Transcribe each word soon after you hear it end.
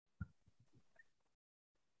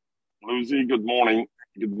Lucy, good morning.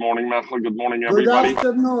 Good morning, Michael. Good morning, Good everybody.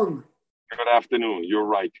 afternoon. Good afternoon. You're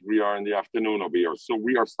right. We are in the afternoon over here. So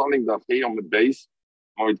we are starting the Hayom at base.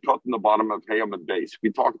 We're cutting the bottom of Hayom at base.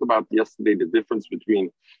 We talked about yesterday the difference between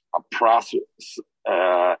a process,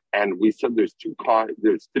 and we said there's two kinds.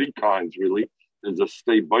 There's three kinds really. There's a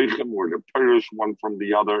stay boichem where they perish one from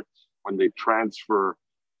the other when they transfer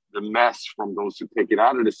the mess from those who take it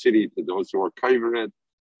out of the city to those who are cover it.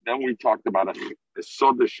 Then we talked about a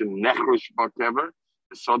sodish and nechrush bakever,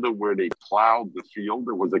 a soda where they plowed the field.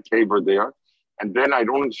 There was a caver there. And then I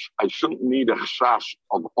shouldn't need a chash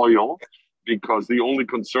of oil because the only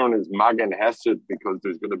concern is magen hesed because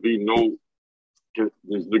there's going to be no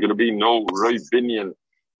roy binyan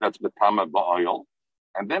that's betama ba'oil.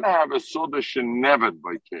 And then I have a sodish and nevet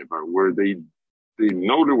by caver where they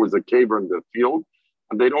know there was a caver in the field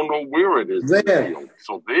and they don't know where it is in the field.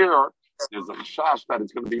 So there's a chash that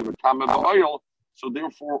it's going to be betama ba'oil. So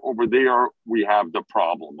therefore, over there, we have the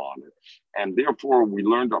problem on it. And therefore, we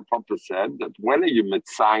learned, our Papa said, that when are you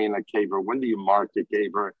mitzayin a kever, when do you mark a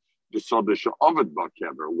kever, the sodesh ovid ba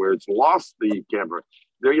kever, where it's lost the kever,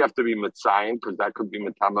 there you have to be mitzayin, because that could be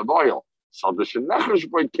mitama oil. Sodesh nechesh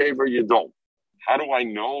by kever, you don't. How do I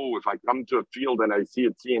know if I come to a field and I see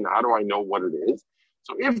it seen, how do I know what it is?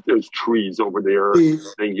 So if there's trees over there,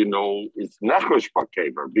 then you know it's nechesh ba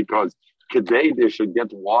kever, because today they should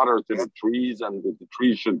get water to the trees and the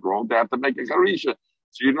trees should grow. They have to make a charisha.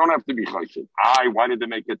 So you don't have to be chayshit. Why did they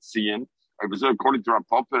make it siyan? It was according to Rav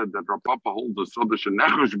Papa that Rav Papa holds a sodesh and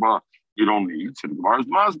nechushba you don't need. So the Gemara's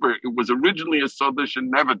masber. It was originally a sodesh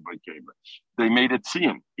and nevet by kever. They made it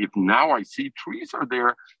siyan. If now I see trees are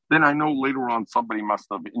there, then I know later on somebody must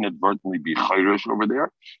have inadvertently be chayrish over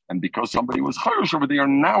there. And because somebody was chayrish over there,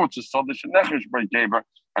 now it's a sodesh and nechush by kever.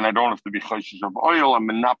 And I don't have to be chayshish of oil. I'm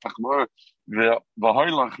menapach the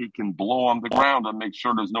hoylach he can blow on the ground and make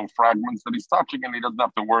sure there's no fragments that he's touching, and he doesn't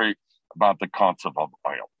have to worry about the concept of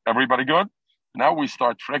oil. Everybody good? Now we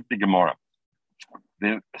start Shrek the Gemara.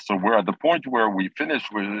 So we're at the point where we finish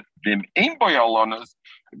with Vim Ein Boyalonas.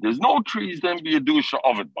 If there's no trees, then be a dusha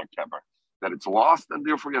of it, Bakever. That it's lost, and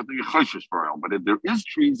therefore you have to be chayshish for oil. But if there is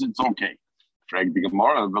trees, it's okay. Shrek the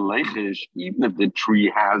Gemara,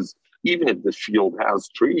 even if the field has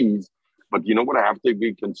trees, but you know what I have to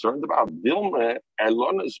be concerned about? Dilma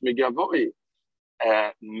elonis megavoi.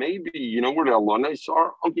 Maybe you know where the elonis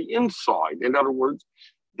are on the inside. In other words,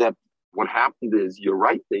 that what happened is you're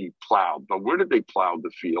right. They plowed, but where did they plow the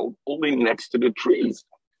field? Only next to the trees,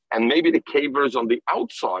 and maybe the cavers on the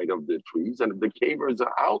outside of the trees. And if the cavers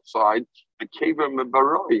are outside, the caver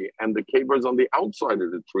mebaroi, and the cavers on the outside of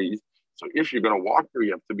the trees. So if you're going to walk there,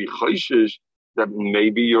 you have to be chayshish that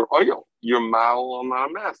maybe your oil, your mal on a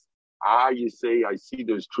mess. You say, I see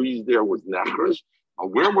there's trees there with nechrish.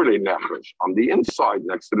 Where were they nechrish? On the inside,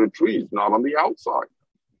 next to the trees, not on the outside.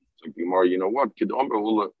 So, Gemara, you know what?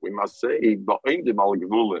 We must say that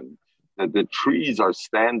the trees are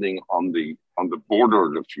standing on the border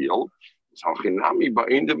of the field. So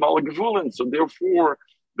therefore,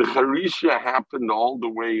 the charisha happened all the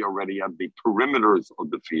way already at the perimeters of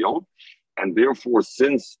the field. And therefore,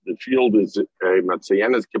 since the field is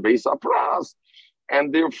Matzayanas Kebes Apras,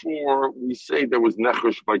 and therefore we say there was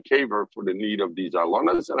nechush by kaver for the need of these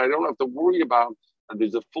alonas, and I don't have to worry about that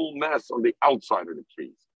there's a full mess on the outside of the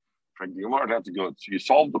trees. That's good. So you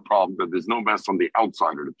solve the problem that there's no mess on the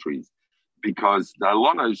outside of the trees, because the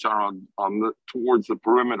alonas are towards the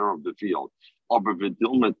perimeter of the field. Maybe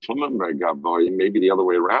the other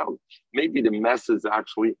way around. Maybe the mess is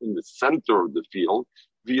actually in the center of the field.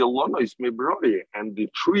 The alonas and the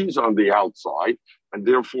trees on the outside, and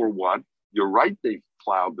therefore what? You're right, they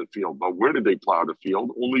plowed the field, but where did they plow the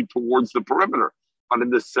field? Only towards the perimeter. But in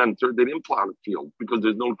the center, they didn't plow the field because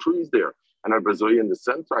there's no trees there. And if I in the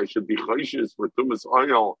center, I should be chayshish for tumas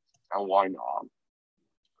oil, and why not?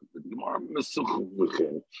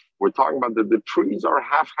 We're talking about that the trees are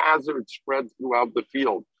haphazard spread throughout the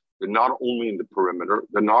field. They're not only in the perimeter,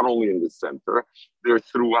 they're not only in the center, they're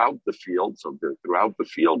throughout the field. So they're throughout the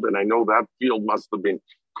field, and I know that field must have been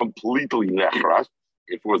completely nechrash.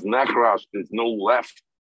 If it was nechrash, there's no left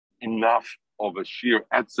enough of a sheer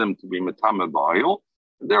etzem to be metame ba'il,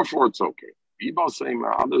 therefore it's okay. People say,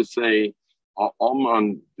 others say,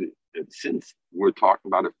 since we're talking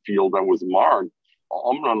about a field that was marked,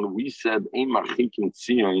 we said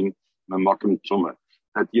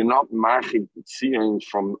that you're not marching tzion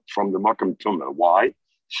from the makam tumah. Why?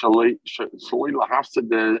 So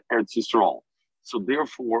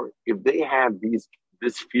therefore, if they had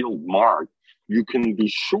this field marked, you can be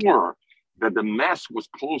sure that the mess was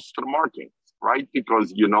close to the marking, right?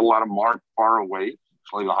 Because you're not allowed to mark far away.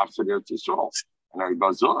 And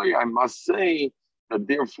I must say that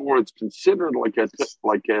therefore it's considered like a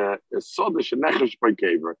Sodesh Nechesh by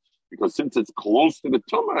Kaver, because since it's close to the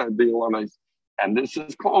Tumah, the Ilanis, and this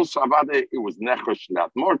is close, Avade, it was Nechesh,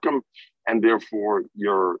 not Morkum, and therefore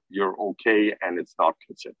you're okay, and it's not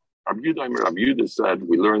considered. Rabbi Yehuda said,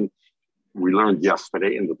 we learned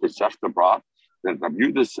yesterday in the Tosefta brought that Rabbi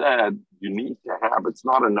Yehuda said you need to have, it's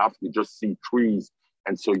not enough you just see trees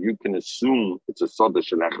and so you can assume it's a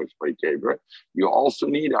Sodesh Nechesh by Kaver. You also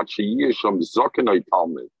need Achiyisham Zokanoi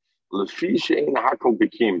Talmud. Lefishein Hakol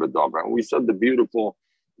Bekim Bedavar. And we said the beautiful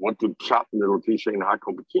what to chat in the Lefishein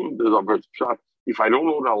Hakol Bekim Bedavar. If I don't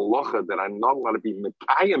know the halacha that I'm not allowed to be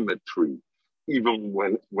Mekayim a tree, even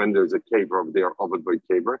when there's a caver over there, Ovid by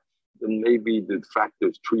caver, then maybe the fact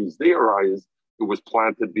there's trees there is it was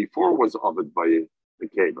planted before it was Ovid by the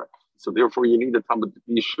caver. So therefore you need a Talmud to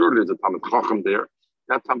be sure there's a Talmud Chacham there.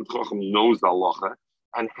 That Talmud Chacham knows the halacha.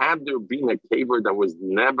 And had there been a caver that was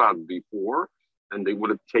nevad before, then they would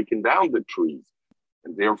have taken down the trees.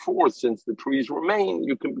 And therefore, since the trees remain,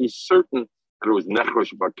 you can be certain that it was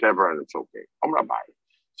Nechosh Bakever and it's okay. Rabbi.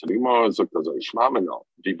 So the Gemara said, Ishmamino,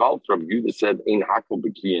 Vivalt Rabbi Yehuda said, Ein Hakol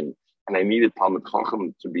Bekiyin, and I needed Talmud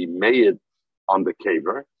Chacham to be made on the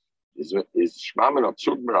caver. Is Shmamino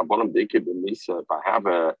Tzugmer Abonim Deke B'Misa, if I have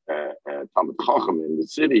a Talmud Chacham in the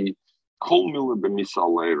city, Kol Miller B'Misa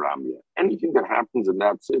Alei Ramya. Anything that happens in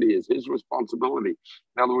that city is his responsibility.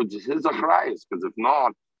 In other words, it's his achrayus, because if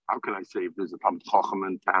not, how can I say if there's a Talmud Chacham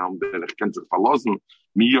in town, then ich kann sich verlassen,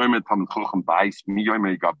 mi yoyme Talmud Chacham beiß, mi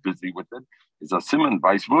yoyme got busy with it, is a simon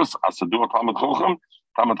vice versa, as a do a Talmud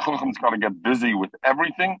Chacham's got to get busy with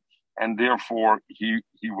everything, and therefore he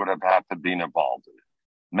would have had to be involved in it.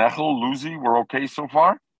 Mechel, Lucy, we're okay so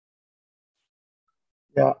far?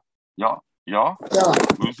 Yeah.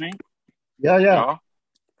 Lucy? Yeah.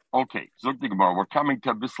 Okay, Zog the Gemara. We're coming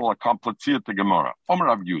to a bissel complicated Gemara. Omer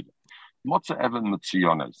Rav Yehuda. Motza Evan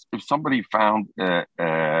Mitziyones. If somebody found a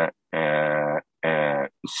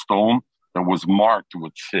stone that was marked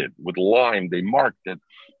with sid, with lime, they marked it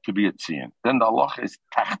to be a tzion. Then the Allah is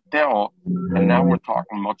tachteo, and now we're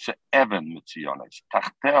talking Motza Evan Mitziyones.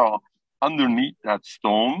 Tachteo, underneath that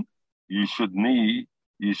stone, you should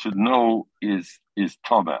know is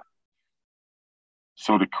Tova.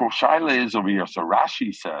 So the Koshaila is over here. So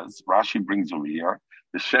Rashi brings over here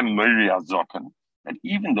the Shem Miri Azokan. And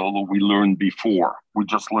even though we learned before, we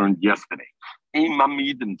just learned yesterday, you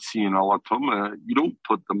don't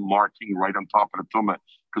put the marking right on top of the tumah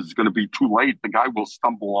because it's going to be too late. The guy will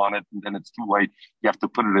stumble on it and then it's too late. You have to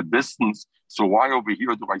put it at distance. So why over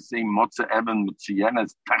here do I say Motza Evan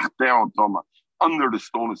Mitziyenes Tachteo Toma? Under the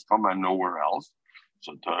stone is Toma and nowhere else.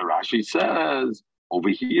 So Rashi says, over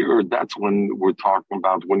here, that's when we're talking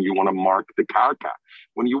about when you want to mark the karka.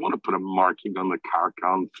 When you want to put a marking on the karka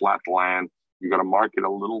on flat land, you got to mark it a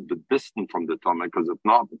little bit distant from the tumah, because if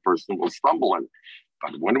not, the person will stumble in it.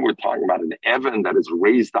 But when we're talking about an evan that is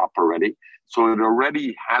raised up already, so it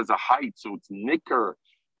already has a height, so it's nicker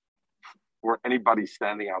for anybody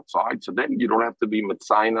standing outside. So then you don't have to be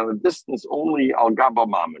mitzayin on a distance, only al gaba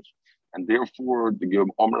mamish. And therefore, the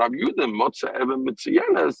Omer Rav Yehuda, Motza Evan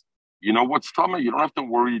Mitziyenes, you know what's tama? You don't have to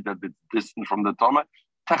worry that it's distant from the tama.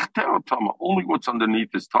 Tachteo tama, only what's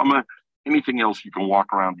underneath is tama. Anything else you can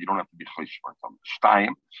walk around. You don't have to be chosh for tama.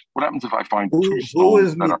 Shtayim. What happens if I find two stones? Who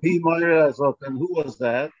is Mipi Moira Azokan? Who was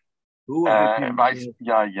that? Who was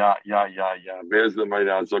Yeah. There's the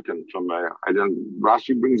Moira Azokan from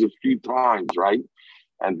Rashi brings a few times, right?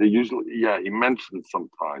 And they usually, he mentions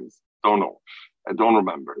sometimes. Don't know. I don't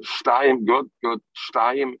remember. Shtayim, good.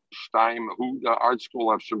 Shtayim, who the art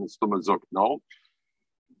school of Shem Stumazuk? No.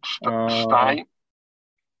 Shtayim.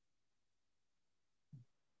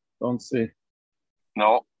 Don't see.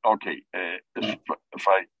 No. Okay.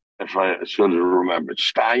 If I should have remembered.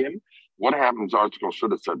 Shtayim. What happens? Art school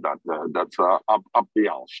should have said that. That's up the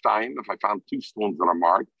al. Shtayim. If I found two stones that are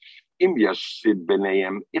marked. Im yashid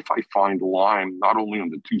b'neim. If I find lime, not only on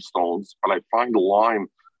the two stones, but I find lime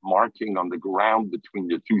marking on the ground between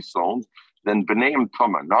the two stones, then b'neim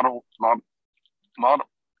tama, not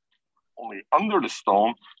only under the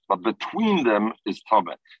stone, but between them is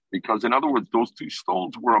tama. Because in other words, those two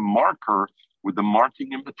stones were a marker with the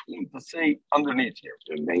marking in between to say underneath here.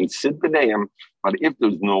 The main sit b'neim, but if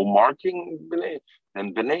there's no marking b'neim,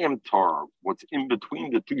 then b'neim tar. What's in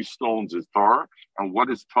between the two stones is tar, and what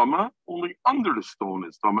is tama? Only under the stone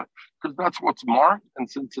is tama, because that's what's marked. And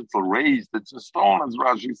since it's a raised, it's a stone, as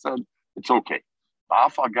Rashi said, it's okay.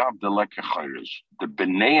 The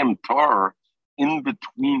b'neim tar in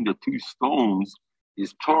between the two stones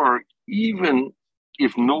is tar, even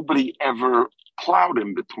if nobody ever plowed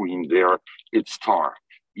in between there, it's tar.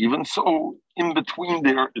 Even so, in between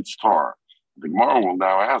there, it's tar. The Gemara will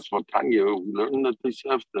now ask, what Tanya, we learned that they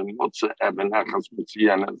have the Motza Eben Achas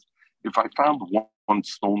Mitzianas. If I found one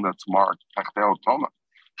stone that's marked, Tachteo Toma,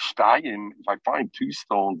 Shtayim, if I find two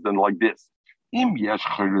stones, then like this. Im Yesh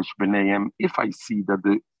Chirish B'neim, if I see that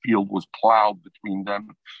the field was plowed between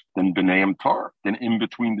them, then B'neim tar. Then in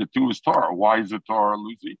between the two is tar. Why is it tar,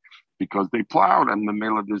 Lucy? Because they plowed and the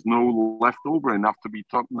mela, there's no leftover enough to be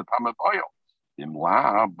taught in the Tamat oil.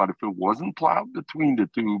 But if it wasn't plowed between the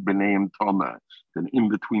two, B'neim Toma, then in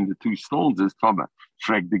between the two stones is Toma.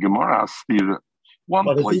 Shrek the Gemara, steer. One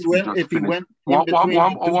minute,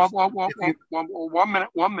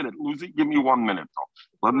 Lucy, give me 1 minute.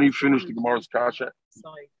 Let me finish the Gemara's kasha,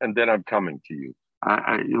 and then I'm coming to you.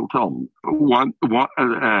 You'll tell me. One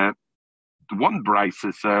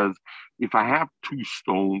brisa says, if I have two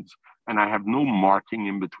stones and I have no marking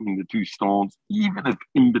in between the two stones, even if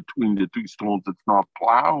in between the two stones it's not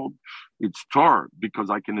plowed, it's tar, because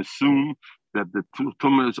I can assume that the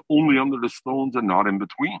tumah is only under the stones and not in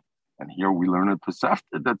between. And here we learn a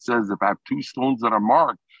Tosefta that says if I have two stones that are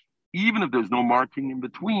marked, even if there's no marking in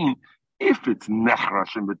between, if it's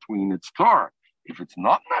nechrash in between, it's tar. If it's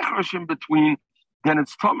not nechrash in between, then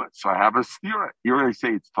it's tumah. So I have a stira. Here I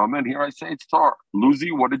say it's tumah, and here I say it's tar.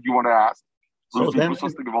 Lucy, what did you want to ask? So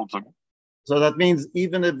that means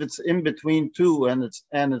even if it's in between two and it's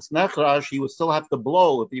nechrash, he would still have to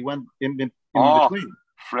blow if he went in between.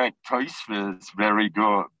 Frek Toisvis, very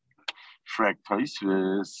good. Frek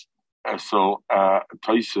Toisvis. So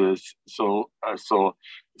Toisus,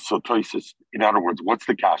 in other words, what's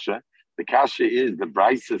the kasha? The kasha is the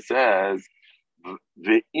brisa says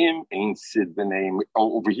the im ain't sid b'neim.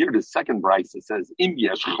 Over here, the second brisa says im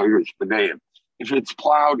yesh chayrish b'neim. If it's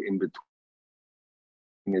plowed in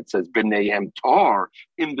between, it says b'neim tar.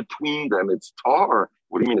 In between them, it's tar.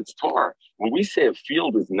 What do you mean it's tar? When we say a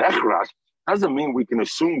field is nechrash, doesn't mean we can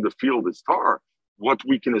assume the field is tar. What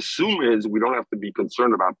we can assume is we don't have to be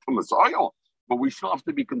concerned about tumas oil, but we still have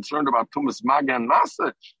to be concerned about tumas maga and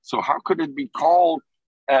masa. So how could it be called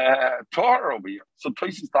tar over here? So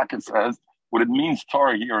Tosis Taka says what it means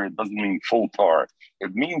tar here, it doesn't mean full tar.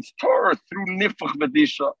 It means tar through nifach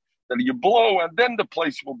vedisha, that you blow and then the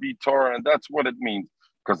place will be tar, and that's what it means.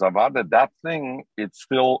 Because avada, that thing, it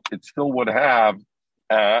still would have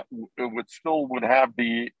the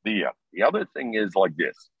other thing is like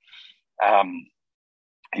this.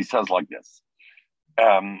 He says like this.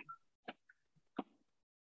 The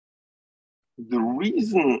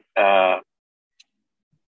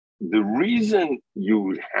reason you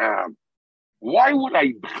would have, why would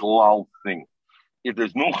I think if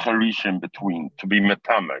there's no charish in between to be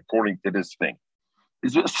metama according to this thing?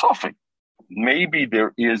 Is it a suffix? Maybe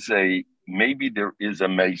there is a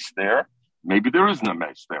mace there. Maybe there isn't a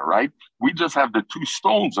mace there, right? We just have the two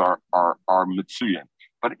stones are mitzuyan,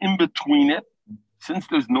 but in between it, since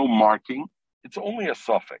there's no marking, it's only a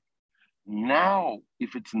suffix. Now,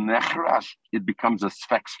 if it's nechrash, it becomes a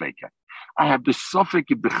sfexfeke. I have the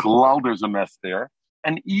suffix bichlal, there's a mess there.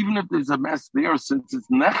 And even if there's a mess there, since it's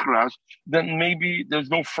nechrash, then maybe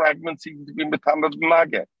there's no fragments even to be metam of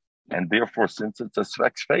maget. And therefore, since it's a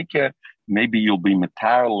sfexfeke, maybe you'll be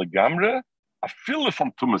metar legamre, a filler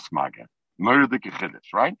from tumas maget.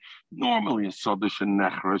 Right? Normally, a sodesh and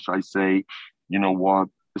nechrash, I say, you know what?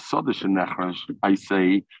 The Sodesh and Nechrash, I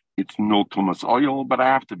say it's no Tumas oil, but I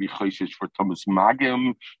have to be chayshish for Tumas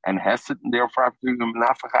Magim and Hesed, and therefore I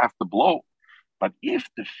have to blow. But if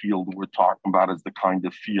the field we're talking about is the kind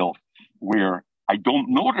of field where I don't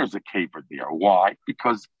know there's a caver there, why?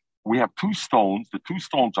 Because we have two stones, the two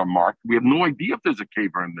stones are marked, we have no idea if there's a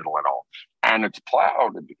caver in the middle at all. And it's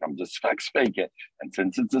plowed, it becomes a sfexfeke. And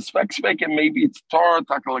since it's a sfexfeke, maybe it's Torah,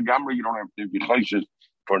 Takalagamra, you don't have to be chayshish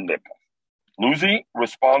for Nipah. Lucy,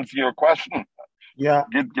 responds to your question. Yeah.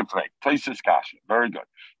 Good. Tosis kasha. Very good.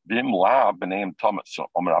 Bim la b'neim Thomas. So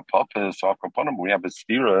we have a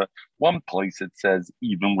stira. One place it says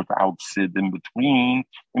even without sid in between,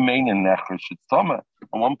 remain in nechrish it's Thomas.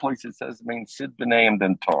 And one place it says remain sid b'neim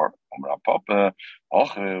then tar.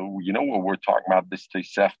 You know what we're talking about? This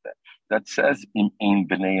tosefta that says in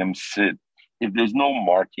b'neim sid. If there's no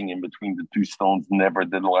marking in between the two stones,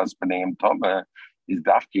 nevertheless b'neim Thomas. Is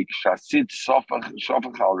dafkik shasid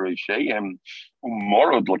shofach al reisheim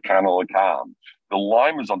umorod lakan lakam. The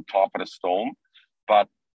lime is on top of the stone, but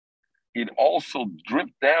it also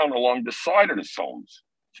dripped down along the side of the stones.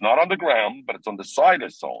 It's not on the ground, but it's on the side of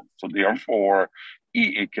the stone. So therefore,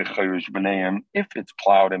 if it's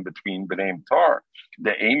plowed in between b'neim tar,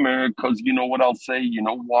 the aimer, because you know what I'll say, you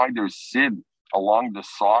know why there's sid along the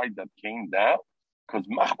side that came down? Because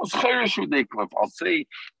I'll say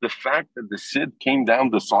the fact that the Sid came down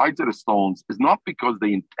the sides of the stones is not because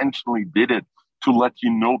they intentionally did it to let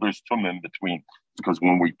you know there's tum in between. It's because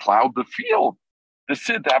when we plowed the field, the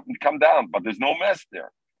Sid happened to come down, but there's no mess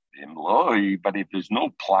there. But if there's no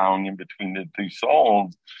plowing in between the two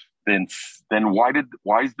stones, then why did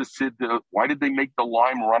they make the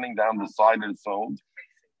lime running down the side of the stones?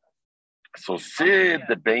 So Sid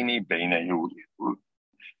the Beni,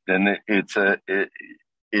 then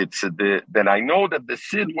then I know that the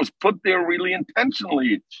Sid was put there really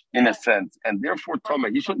intentionally in a sense, and therefore Toma,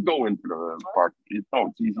 he shouldn't go into the park. No,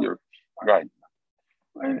 it's easier.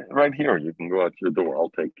 Right here, you can go out your door. I'll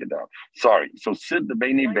take you down. Sorry. So Sid the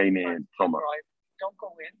Beni Toma. Don't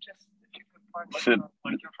go in, just you can park Sid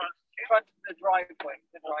the driveway.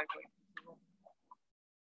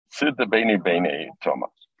 Sid the Beni Toma.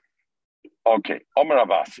 Okay, Omer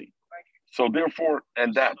Avasi. So therefore,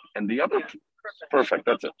 and the other, perfect.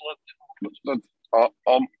 That's it. That's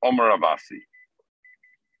Omer Avasi.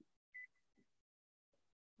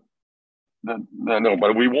 No,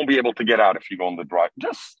 but we won't be able to get out if you go on the drive.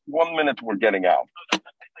 Just 1 minute, we're getting out.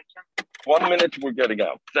 1 minute, we're getting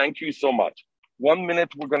out. Thank you so much. 1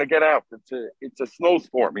 minute, we're going to get out. It's a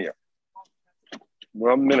snowstorm here.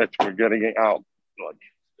 1 minute, we're getting out.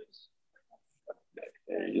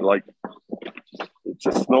 Like it's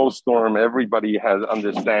a snowstorm. Everybody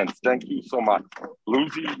understands. Thank you so much.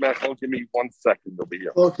 Lucy, Mechel, give me 1 second over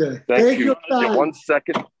here. Okay. Thank you. Yeah, 1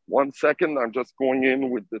 second. 1 second. I'm just going in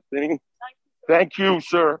with the thing. Thank you,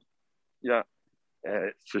 sir. Yeah.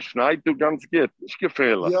 Es schneit du ganz gut. Nicht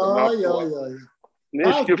gefährlich. Ja.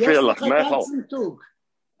 Nicht gefährlich, Mechel.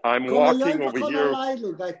 I'm walking over here.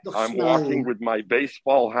 I'm walking with my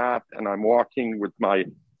baseball hat and I'm walking with my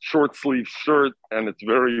short sleeve shirt, and it's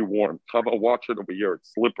very warm. Chava, watch it over here.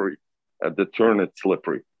 It's slippery. At the turn, it's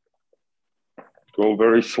slippery. Go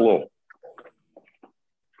very slow.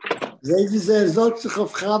 Sehen Sie, sollt sich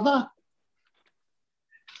auf Chava?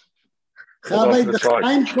 Chava ist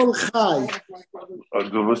ein Kol Chai.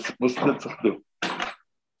 Was did you do?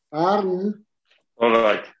 Arn. All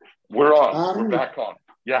right. We're on. Arn. We're back on.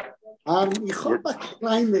 Yeah. Arn, ich habe eine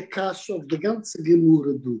kleine Kasche auf die ganze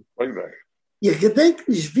Gemüse, du. Wait a minute. Ich gedenk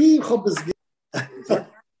nicht, wie ich habe es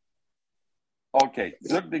Okay,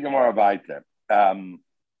 look the Gemara weiter. Omer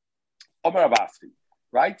Avasi,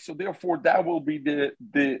 right? So therefore, that will be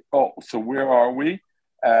so where are we?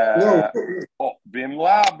 Vimla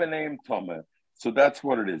b'neim Tome. So that's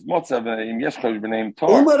what it is. Motza b'neim Yeshchosh b'neim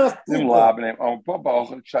Tor. Vimla b'neim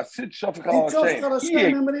Papa. Shasid Shofich al Hashem.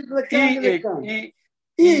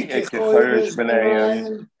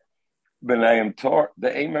 B'neim Tor.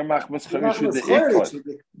 The Eimer Machmas Chavishu the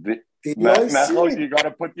Ikot. Mechel, you got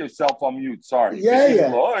to put yourself on mute. Sorry.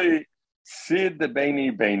 Yeah. Sid the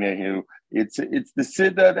Beini. It's the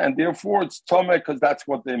Siddad, and therefore it's Tomeh because that's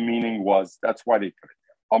what the meaning was. That's why they put it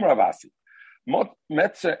there. Omer Avasi.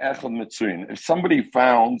 Metzer Echad Mitzuin. If somebody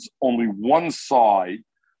found only one side,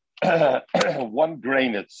 one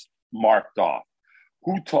grain it's marked off,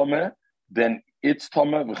 who Tomeh, then it's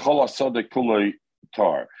Tomeh v'chol asodeh kulei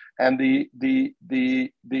tar. And the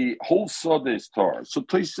whole soda is tar. So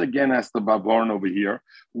Tosis again has the Bavarn over here.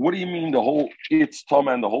 What do you mean the whole it's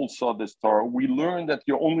Toma and the whole soda is tar? We learned that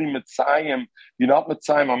you're only Mitzayim. You're not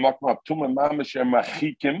Mitzayim. Amakma Tuma Mamish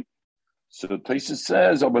Machikim. So Tosis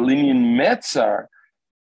says Obalinian Metzar.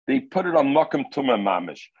 They put it on Makam Tuma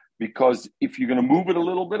Mamish because if you're going to move it a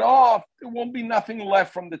little bit off, there won't be nothing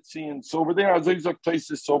left from the tzion. So over there, Azizok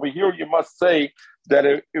Tosis. Over here, you must say that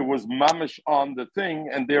it was mamish on the thing,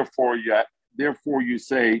 and therefore you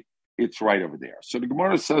say it's right over there. So the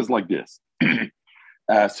Gemara says like this. So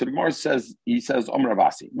the Gemara says, Omer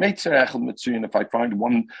Avasi, if I find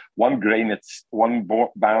one grain, it's one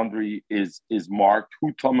boundary is marked,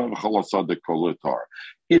 hu tameh v'chol asodeh kol tar.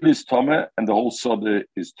 It is tameh, and the whole sodeh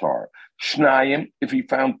is tar. Shnayim, if he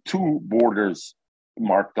found two borders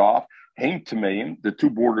marked off, heim tameim, the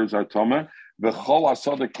two borders are tameh. V'chol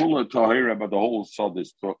asodeh kol tahira, but the whole sodeh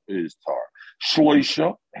is tar.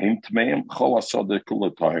 Shloisha, heim tameim, chol asodeh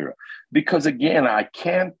kol tahira. Because again, I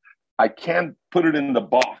can't put it in the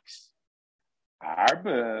box.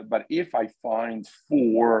 But if I find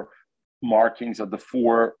four markings of the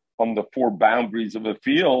four boundaries of a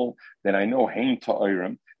field, then I know Hain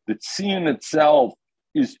Ta'irim. The tzion itself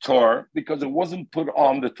is tar because it wasn't put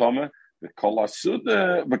on the Tomeh.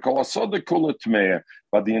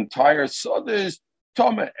 But the entire Soda is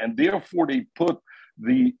Tomeh, and therefore they put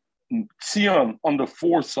the tzion on the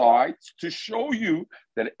four sides to show you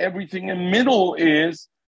that everything in the middle is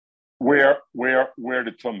where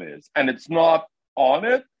the Tumah is. And it's not on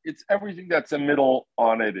it, it's everything that's in the middle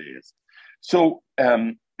on it is. So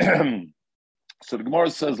So the Gemara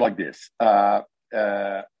says like this.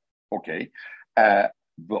 Okay. The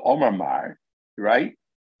Omar Mar, right?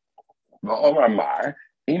 The Omar Mar,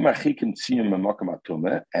 and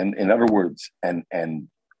in other words, and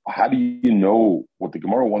how do you know what the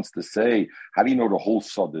Gemara wants to say? How do you know the whole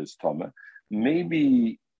sod is Tama?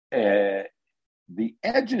 Maybe the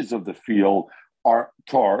edges of the field are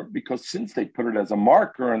tar, because since they put it as a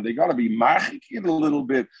marker and they got to be machik it a little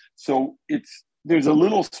bit, so there's a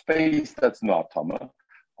little space that's not Tama.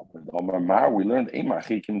 We learned so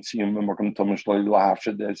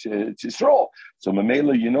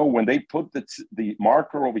Mamela, you know, when they put the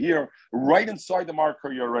marker over here, right inside the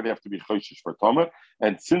marker, you already have to be choshish for Tama.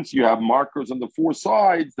 And since you have markers on the four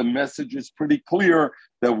sides, the message is pretty clear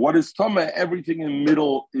that what is Tama, everything in the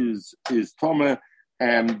middle is Tama,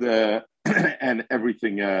 and and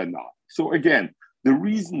everything not. So again, the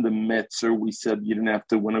reason the Metzer, we said you didn't have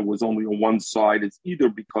to when it was only on one side, it's either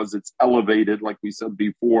because it's elevated, like we said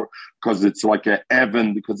before, because it's like an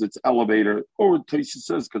Evan, because it's elevated, or Tosha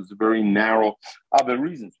says because it's very narrow. Other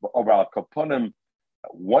reasons. But about Kapanim,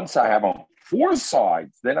 once I have on four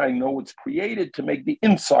sides, then I know it's created to make the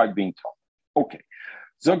inside being tall. Okay.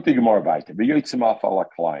 Zog the Gemara weiter.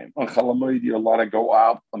 On Chalamoid, you're allowed to go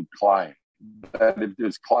out and climb. That if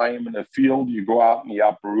there's climb in the field, you go out and you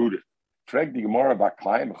uproot it. I'll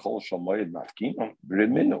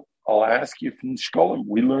ask you from Shkolim.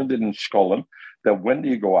 We learned it in Shkolim that when do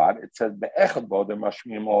you go out? It says they publicize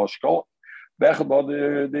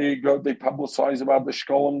about the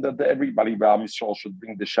Shkolim that everybody should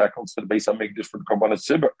bring the shekels to the base and make this for the Korban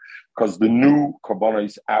Sibur, because the new Korban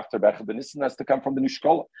is after Bechad Benissen has to come from the new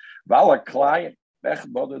Shkolim.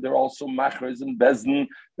 They're also machres and bezin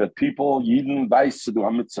that people Yidden weiß to do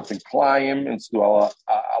a mitzvah and climb and to do a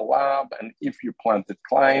lab, and if you planted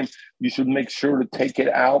climb, you should make sure to take it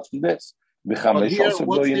out from this. But here,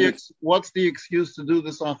 what's the excuse to do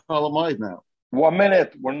this on Chalamoid now? 1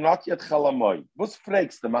 minute, we're not yet Chalamoid. Was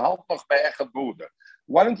fragst them?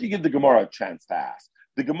 Why don't you give the Gemara a chance to ask?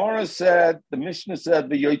 The Gemara said, the Mishnah said,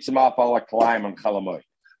 the Yotzim Afal climb on Chalamoid.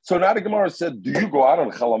 So now the Gemara said, do you go out on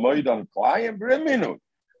Chalamoid on Klayim? B'reminut.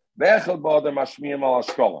 Ve'echel b'odem ashmiyim al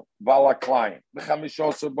ashkolam. V'ala Klayim.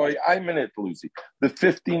 V'chamishosa boy, I'm in it, Lucy. The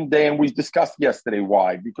 15th day, and we discussed yesterday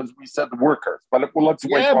why, because we said workers. But let's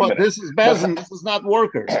wait for a minute. Yeah, but this is Bezin. This is not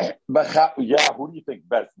workers. Yeah, who do you think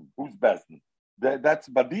Bezin? Who's Bezin? That's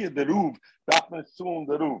Badir the Ruv. Dafne Sun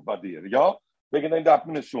the Ruv, Badir. Yeah? They can end up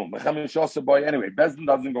in a shul. Anyway, Bezdin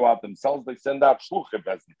doesn't go out themselves. They send out shluchim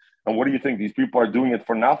Bezdin. And what do you think? These people are doing it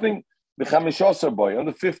for nothing? On the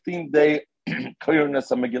 15th day,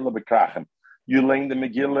 clearness of Megillah B'krachem. You laying the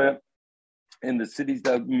Megillah in the cities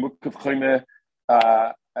that Mukaf Chayme,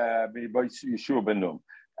 Yeshua Ben Nun.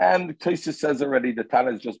 And Tosha says already, the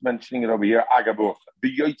Tana is just mentioning it over here, Agabuch.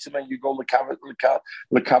 B'yotzim, and you go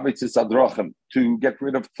l'kavitzis adrachim, to get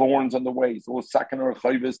rid of thorns on the ways, or sakan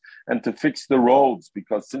chayvis, and to fix the roads,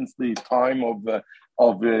 because since the time of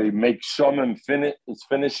make shomim is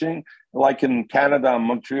finishing, like in Canada and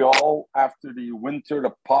Montreal, after the winter,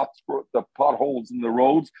 the potholes in the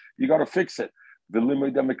roads, you got to fix it. The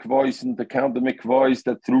limit the mikvois, and to count the mikvois,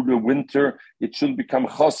 that through the winter it shouldn't become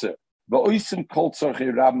chaser. And they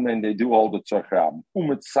do all the tzarchim.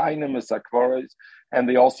 And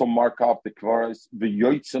they also mark off the kvaras, the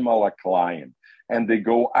yotzim ala klayim, and they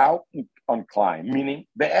go out on klayim. Meaning,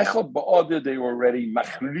 they were already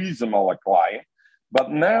machrizim ala klayim,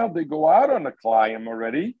 but now they go out on the klayim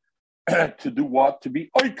already to do what? To be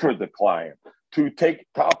oiker the klayim, to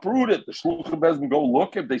uproot it. The shluchim bezin go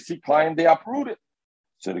look, if they see klayim, they uproot it.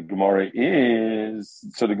 So the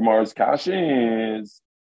Gemara's kasha is,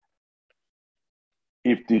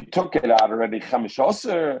 if they took it out already, Chamish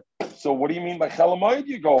Aser, so what do you mean by Chalamoid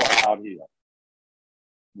you go out here?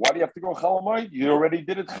 Why do you have to go Chalamoid? You already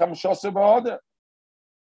did it Chamish Aser Ba'ader.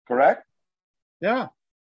 Correct? Yeah.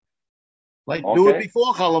 Like, do it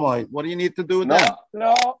before Chalamoid. What do you need to do it now?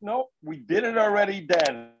 No. We did it already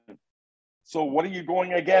then. So what are you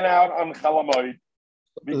going again out on Chalamoid?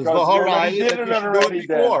 Because you already did it already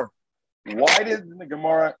then. Why didn't the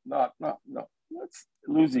Gemara... No.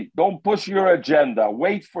 Lucy, don't push your agenda.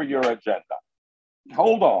 Wait for your agenda.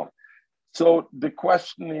 Hold on. So the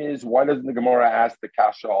question is, why doesn't the Gemara ask the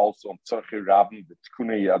Kasha also on Tzarchi Rabbi, the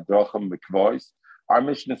Tkune Yadrochem Mikvois? Our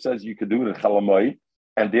Mishnah says you could do it in Chalamoid,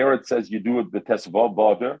 and there it says you do it with Tesvav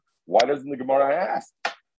Bader. Why doesn't the Gemara ask?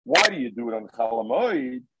 Why do you do it on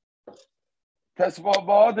Chalamoid? Tesvav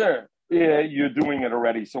Bader. Yeah, you're doing it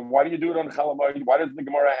already. So why do you do it on Chalamoid? Why doesn't the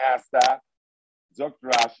Gemara ask that? Zok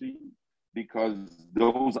Rashi, because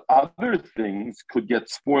those other things could get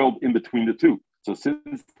spoiled in between the two. So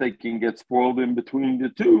since they can get spoiled in between the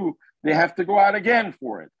two, they have to go out again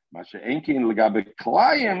for it. Masha Enkin Legabe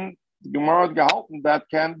Klayim, the Gemara had gehalten, that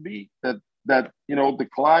can be that the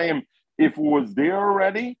Klayim, if it was there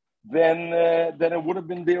already, then it would have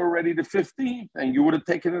been there already the 15th, and you would have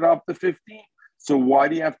taken it up the 15th. So why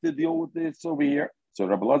do you have to deal with this over here? So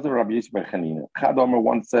Rabbi Lazar, Rabbi Yisrael Chanina, Chadomer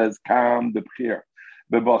one says, Kam the Bchir,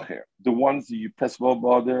 Bebacher. The ones that you pesval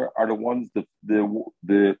bother are the ones the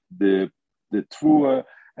tvua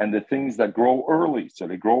and the things that grow early. So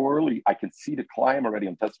they grow early. I can see the climb already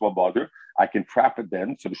on pesval bother. I can trap it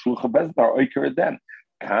then. So the shulcha bezdar oiker it then.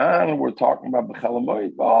 Kan, we're talking about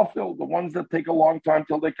b'chalamoid, the ones that take a long time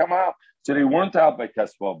till they come out. So they weren't out by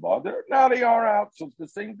pesval bother. Now they are out. So it's the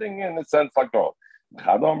same thing in a sense like that.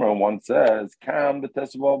 Chadomer one says, Kam the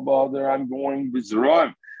pesval bother. I'm going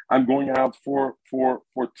b'zroim. I'm going out for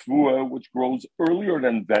tvua, which grows earlier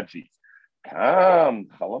than veggies. Kam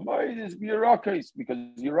chalamoid is b'yerakos, because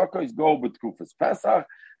yerakos go with kufas pesach,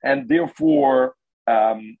 and therefore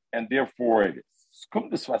it is. Come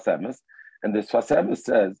to Sfasemis, and the Sfasemis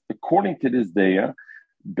says, according to this day,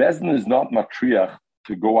 Bezdin is not matriach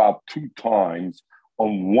to go out 2 times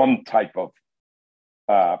on one type of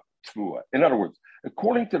tvua. In other words,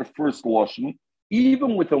 according to the first lashon,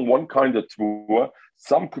 even within one kind of tvua,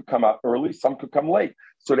 some could come out early, some could come late.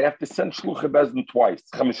 So they have to send shluchah bezdin twice,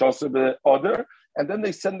 chamishasa the other, and then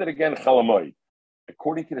they send it again chalamoid.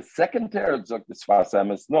 According to the second teretz of the Sfas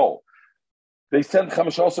Emes, no. They send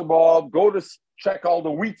chamishasa b'al, go to check all the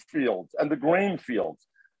wheat fields and the grain fields.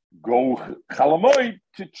 Go chalamoid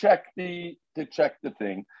to check the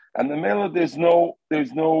thing. And the mela, there's no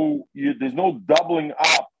doubling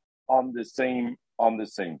up on the same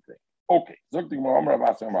thing. Okay.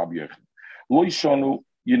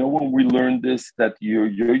 When we learned this, that you're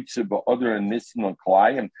yoytze ba'other and nissen on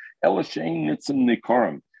klayim, elashein nitzim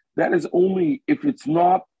nikarim. That is only if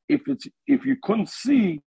you couldn't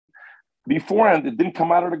see beforehand, it didn't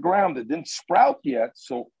come out of the ground, it didn't sprout yet.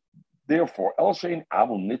 So therefore, elashein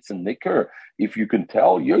avul nitzim nikar. If you can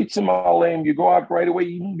tell yoytzim aleim, you go out right away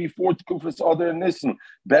even before tkufas other and nissen.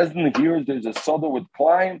 Bezdin here, there's a soda with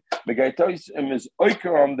klayim. Megaitosim is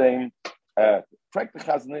oiker on them. I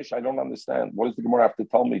don't understand. What does the Gemara have to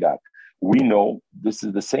tell me that? We know this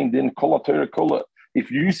is the same din.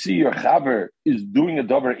 If you see your chaver is doing a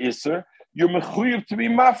davar iser, you're mechuyev to be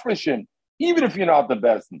mafreshim, even if you're not the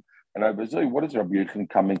best. And I was like, what is Rabbi Yechon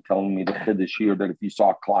coming telling me the chiddush here that if you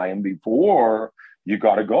saw a client before, you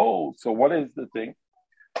got to go. So what is the thing?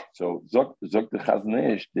 So Zok the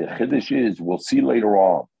Chazon Ish, the chiddush is, we'll see later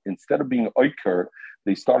on. Instead of being oiker,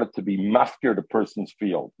 they started to be mafker the person's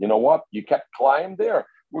field. You know what? You kept climbing there.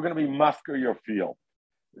 We're going to be mafker your field.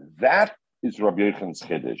 That is Rabbi Yechon's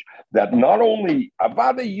chiddush. That not only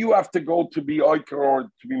avada you have to go to be oiker or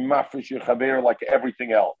to be mafresh your chaver like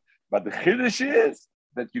everything else, but the chiddush is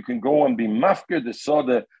that you can go and be mafker the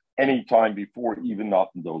soda any time before, even not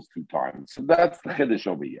in those 2 times. So that's the chiddush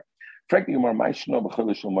over here. Why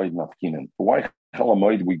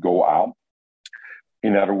chalamoid we go out?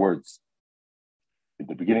 In other words, at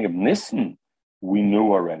the beginning of Nissen, we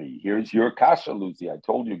knew already. Here's your kasha, Lucy. I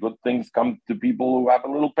told you good things come to people who have a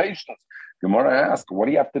little patience. Gemara asked, what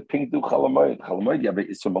do you have to ping to chalamoid? Chalamoid, you have a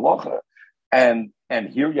isur malacha. And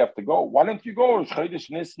here you have to go. Why don't you go? Chodesh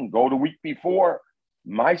Nissen, go the week before.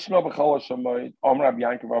 Because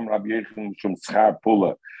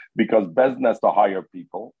Bezdin has to hire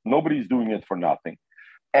people. Nobody's doing it for nothing.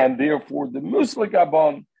 And therefore, the muslik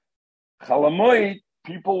abon, chalamoid,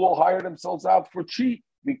 people will hire themselves out for cheap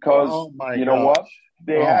because what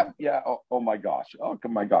they have. Yeah. Oh my gosh. Oh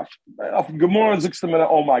my gosh. Gemara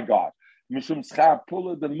oh my God. Mishum schar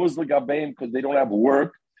pula the muslig abeim, because they don't have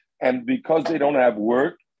work, and because they don't have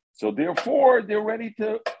work, so therefore they're ready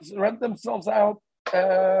to rent themselves out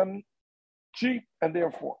cheap, and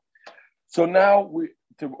therefore. So now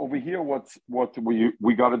over here, what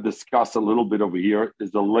we got to discuss a little bit over here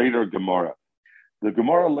is the later Gemara. The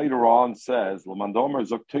Gemara later on says, "L'mandomer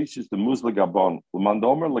zoktosis the muslig abon,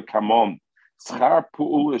 l'mandomer lekamon schar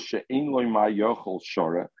pu'ula she'ein loy ma'yochol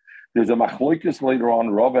shora." There's a machloikis later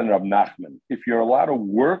on, Rav and Rav Nachman. If you're allowed to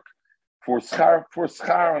work for schar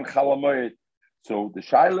and chalamoid, so the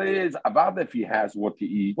shaila is about if he has what to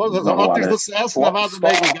eat. Well, what's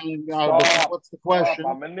the question?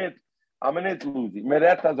 I'm in it, Lucy.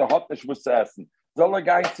 Meret has a hotnish was essen. Soll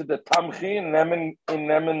guy to the tamchi and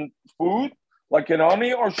nemen food like an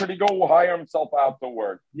ani, or should he go hire himself out to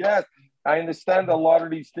work? Yes, I understand a lot of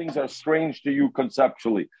these things are strange to you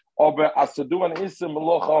conceptually. Aber asadu an isim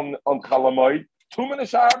meloch on chalamoid, 2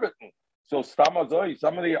 minutes arbeiten. So stamazoi,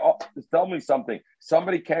 somebody tell me something.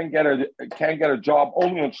 Somebody can't get a job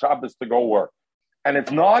only on Shabbos to go work. And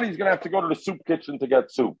if not, he's going to have to go to the soup kitchen to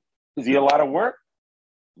get soup. Is he allowed to work?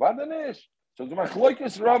 What then is? So the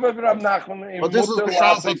machloikis Rabbi Rab Nachman. But this is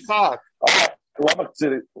b'shas Chag.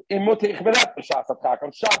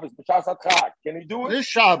 On Shabbos, b'shas Chag. Can he do it? This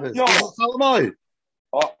Shabbos. No.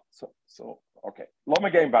 Oh, so okay. Lass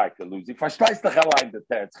mich gehen weiter, Lucy. Verstehst dich allein der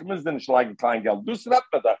Terz. Ich muss dir nicht schlagen Kleingeld. Du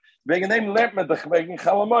schreibt mir doch. Wegen dem lernt man dich wegen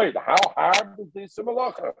Chalamoid. How hard is this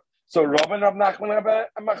Malacha? So Rab Nachman have a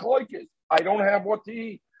machloikis. I don't have what to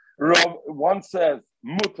eat. One says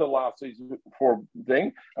mutalas for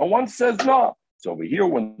thing, and one says no. So over here,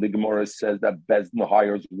 when the Gemara says that Bezdin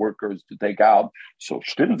hires workers to take out, so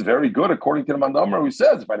Shtin's very good according to the Mandamer, who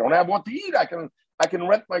says if I don't have what to eat, I can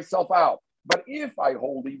rent myself out. But if I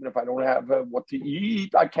hold, even if I don't have what to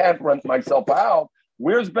eat, I can't rent myself out.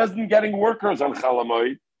 Where's Bezdin getting workers on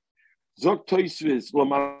Chalamoid? Zok Toisvis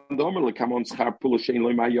Lamandamer lekamon schar pulashein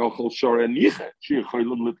loy mayochel shore niche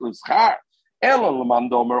shichoylum little schar. Ela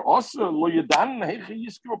Lamandamer also loyadan heche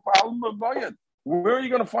yiskru palm bayad. Where are you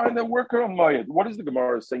going to find a worker on Mayad? What is the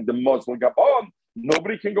Gemara saying? The Muslim Gabon,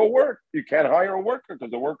 nobody can go work. You can't hire a worker because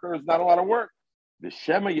the worker is not allowed to work. The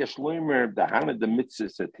Shema Yeshloimer, the Hana, the Mitzvah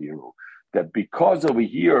Setiru, that because over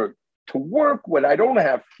here, to work when I don't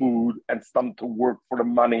have food and some to work for the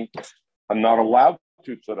money, I'm not allowed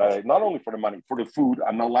to, so that not only for the money, for the food,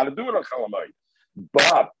 I'm not allowed to do it on Chalamayid.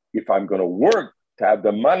 But if I'm going to work to have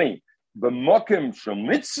the money, the Mokim Shel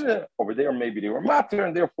Mitzvah, over there, maybe they were matter,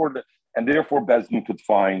 and therefore Bezdin could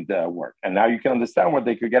find work. And now you can understand why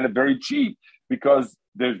they could get it very cheap, because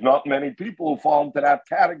there's not many people who fall into that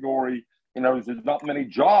category. You know, there's not many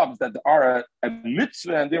jobs that are a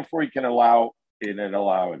mitzvah, and therefore you can allow it and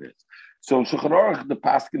allow it is. So Shulchan Aruch, the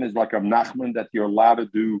paskin is like a Nachman that you're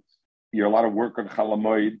allowed to work on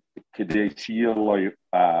Chalamoid Kedei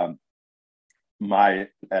Shiyah my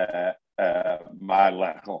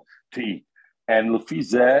lechel to eat. And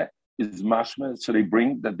Lefizeh is mashma, so they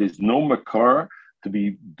bring that there's no makar to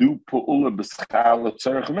be do pu'ula b'schar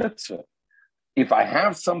l'tzarech mitzvah. If I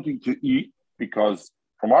have something to eat, because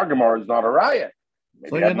from our Gemara is not a riot.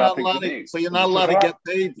 So you're not allowed to get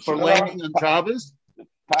paid for laying on Shabbos?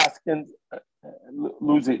 Paskin,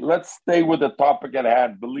 Lucy, let's stay with the topic at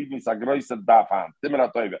hand. Believe me, Sagroisa Dafan.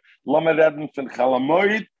 Lamed Eden from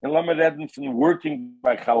Chalamoid and Lamed Eden from working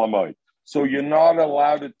by Chalamoid. So you're not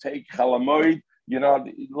allowed to take Chalamoid. You know,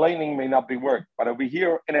 laning may not be work, but over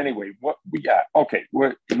here, in any way, what we got? Okay,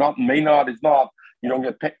 we're not, may not, is not, you don't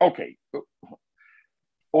get paid. Okay.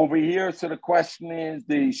 Over here, so the question is,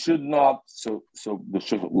 they should not, so the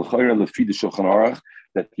L'chayra Lefi the Shulchan Aruch,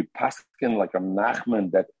 that you paskin like a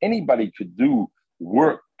Nachman, that anybody could do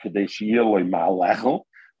work, Kedei Sheyeh lo ma'alechel,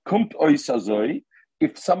 kumt ois azoi,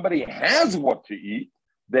 if somebody has what to eat,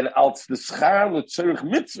 then als the schar l'tzorich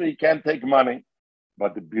mitzvah, you can't take money.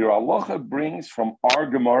 But the Bir Alocha brings from our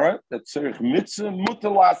Gemara that tzorich mitzvah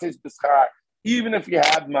mutalas is b'schar, even if you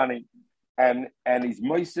had money. And he's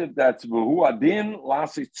moisiv that's v'hu adin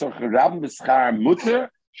lasis tzorich rab b'schar muter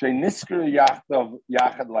she'nisker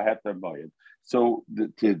yachad laheter boyed. So the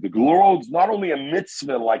Glorol is not only a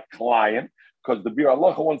mitzvah like client, because the Bir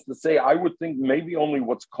Alocha wants to say, I would think maybe only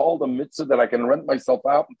what's called a mitzvah that I can rent myself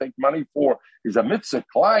out and take money for is a mitzvah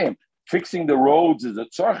client. Fixing the roads is a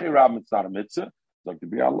tzorchi rab, it's not a mitzvah. Like the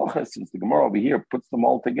Bir Alocha, since the Gemara over here puts them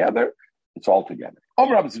all together, it's all together.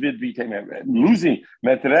 Lucy,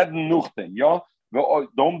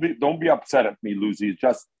 don't be upset at me, Lucy.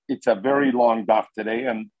 It's a very long daf today,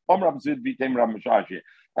 and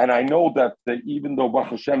I know that even though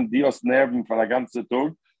Baruch Hashem Dios nerven for a ganze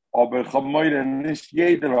Tag, aber Chamoyre nicht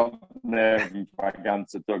jeder hat nerven for a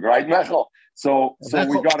ganze Tag, right, Mechel? So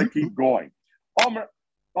we got to keep going.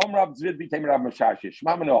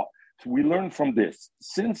 We learn from this,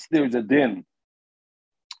 since there's a din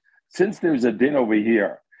over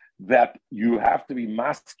here that you have to be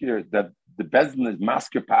masker, that the Bezdin is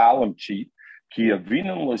masker pa'alam cheat, ki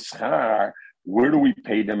avinin l'schar, where do we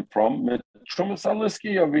pay them from? Trumas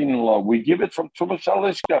Alishka avinin lo. We give it from Trumas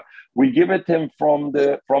Alishka. We give it him from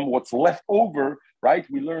what's left over, right?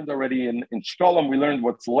 We learned already in Shkolim, we learned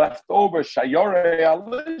what's left over, Shayore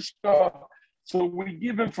Alishka. So we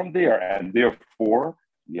give him from there, and therefore,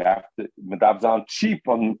 you have to medavzan cheap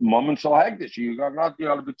on moment shal hagdish. You got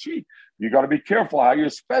to be cheap. You got to be careful how you're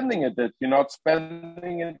spending it. That you're not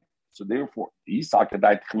spending it. So therefore,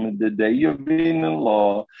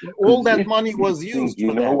 all that money was used.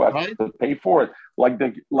 You know what right? To pay for it. Like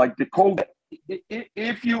the cold.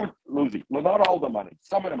 If you lose it, well, not all the money.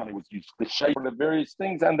 Some of the money was used. The shape for the various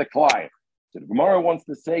things and the client. So the Gemara wants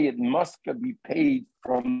to say it must be paid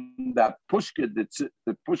from that pushka,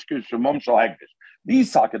 the pushka shemam shal hagdish.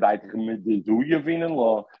 These sakadai do yavin in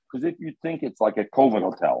law, because if you think it's like a COVID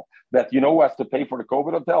hotel, that you know who has to pay for the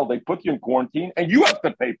COVID hotel, they put you in quarantine and you have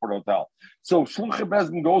to pay for the hotel. So Shluchei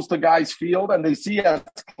Bezdin goes to guy's field and they see as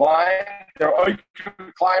client, they're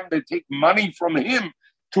oiker client, they take money from him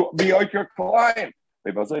to be oiker client.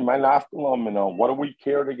 What do we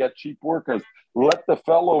care to get cheap workers? Let the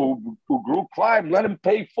fellow who grew climb, let him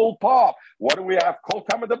pay full paw. What do we have? Kol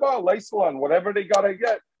kamadaba, Leisalan, whatever they gotta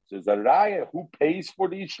get. So Zaraya, who pays for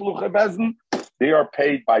the Shluchei Bezdin? They are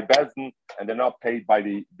paid by Bezdin, and they're not paid by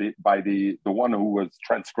the one who was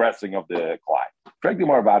transgressing of the climb. Frankly,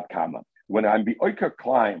 more about Kama. When I'm the oiker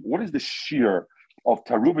climb, what is the shear of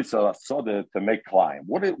Tarubis Soda to make climb?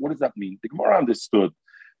 What does that mean? The Gemara understood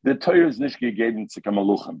the Torah is nicht gegeben zu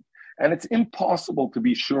kamaluchem. And it's impossible to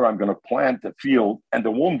be sure I'm going to plant a field and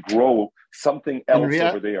there won't grow something else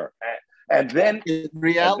over there. And then in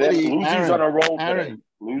reality, Lucy's on a roll today.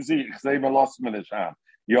 Lucy,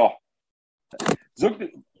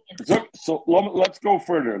 so let's go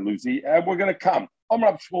further, Lucy. And we're going to come.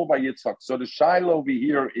 So the Shiloh over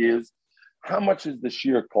here is, how much is the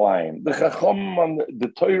sheer climb? The Chacham, the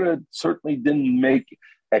Torah certainly didn't make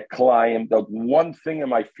a climb that one thing in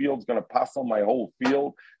my field is going to pass on my whole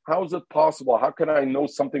field. How is it possible? How can I know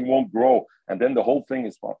something won't grow? And then the whole thing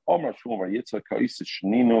is,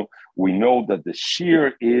 we know that the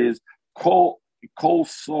shear is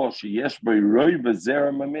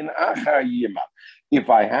if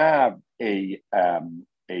I have a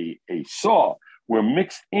saw where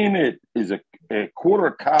mixed in it is a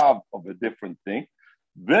quarter kav of a different thing,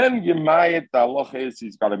 then Yemayit, the halacha is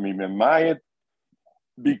he's got to be Yemayit,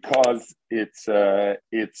 because it's a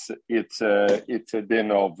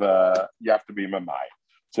din of you have to be Yemayit.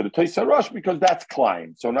 So the Tosha Rosh, because that's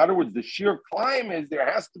climb. So in other words, the sheer climb is there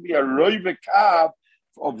has to be a roive kav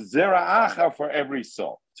of zera acha for every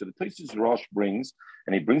saw. So the Tosha Rosh brings,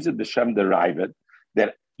 and he brings it the Shem derived,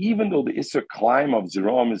 that even though the Isser climb of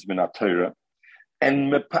Zerom is min Torah,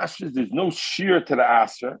 and Mepashas, there's no shear to the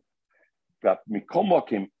Aser, that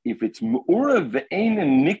Mikomokim, if it's Mu'ura ve'ein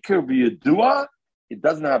and Nikr v'yadua, it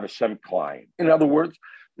doesn't have a Shem climb. In other words,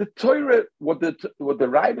 the Torah, what the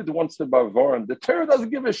Ravid wants to Bavaran, the Torah doesn't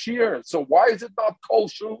give a shear. So why is it not Kol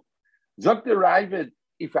Shu? Zok the Ravid,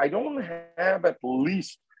 if I don't have at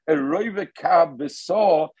least a Roive Kab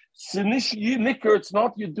V'saw, Sinish Nikr, it's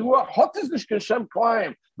not Yadua, Hot is Nishkan Shem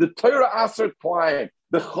climb. The Torah Aser climb.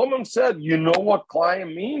 The Chumim said, you know what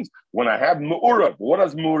climb means? When I have Mu'urab. What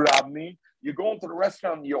does Mu'urab mean? You go into the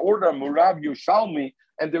restaurant, you order Mu'urab Yushalmi,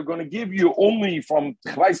 and they're going to give you only from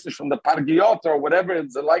the Pargiot or whatever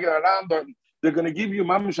it's like around. They're going to give you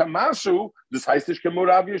Mamish Mashu. This Heistish can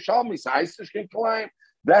Mu'urab Yushalmi. So Heistish can climb.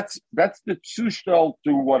 That's the Zushtel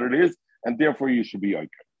to what it is, and therefore you should be okay.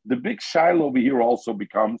 The big Shiloh over here also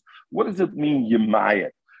becomes, what does it mean,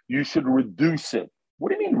 Yemayit? You should reduce it. What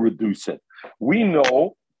do you mean reduce it? We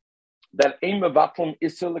know that Ein Mevatlum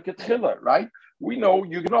Isser L'Ketchila, right? We know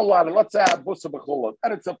you can allow it. Let's add Busa B'chula,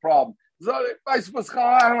 and it's a problem. Ein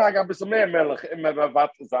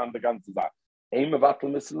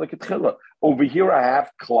Mevatlum Isser L'Ketchila. Over here I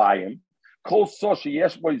have Klayim. It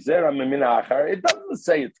doesn't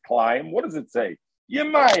say it's Klayim. What does it say?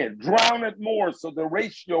 Yemayit, drown it more, so the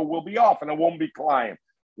ratio will be off and it won't be Klayim.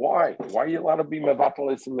 Why? Why are you allowed to be Mevatlum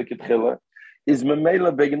Isser L'Ketchila? Is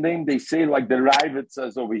Memela Beganim, they say, like the Ravid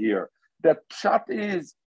says over here, that Pshat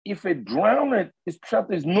is, if it drown it,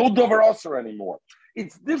 Pshat is no Dover Osir anymore.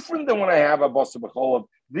 It's different than when I have a Basa B'cholav.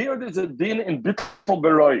 There's a din in Bittul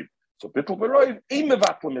Beroiv. So Bittul Beroiv, Ein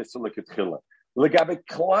Mevatlum Isser L'Ketchila. Legabe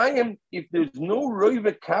Klayim, if there's no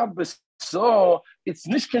Roive Kav B'so, it's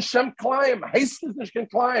Nishkan Shem Klayim. Haste is Nishkan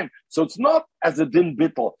Klayim. So it's not as a din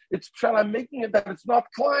Bittul. It's Pshat, I'm making it that it's not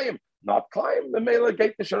Klayim. Not climb the Mela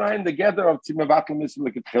Gate the Sharayim together of Tzimavatim is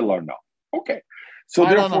like a Tchil or no. Okay. So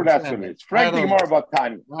therefore that's what it is. Frankly, more about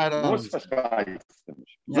time. Because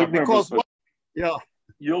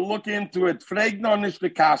you'll look into it. Frag no nicht the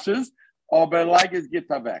kashes, aber like is get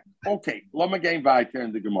back. Okay, let me get weiter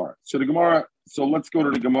in the Gemara. So the Gemara, so let's go to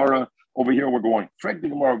the Gemara over here. We're going. Frag the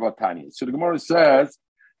Gemara about Tanya. So the Gemara says,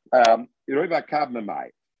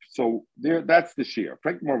 so there, that's the shear.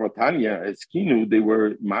 Frank Morvatanya, Eskinu, they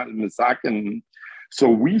were Misakin. So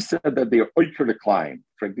we said that they are oiker to climb.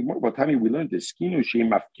 Frank Morvatanya, we learned this. Eskinu, she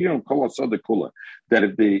mafkir and kola soda kula. That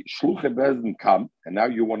if the Shluchei Bezdin come, and now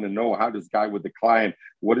you want to know how this guy with the climb,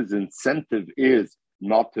 what his incentive is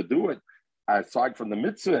not to do it. Aside from the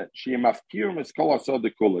mitzvah, she mafkir is kola soda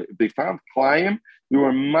kula. If they found climb, they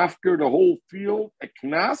were mafkir the whole field, a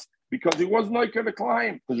knas, because he wasn't oiker the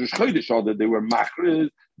client. Because the Chodesh order they were machriz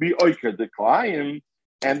be oiker the client,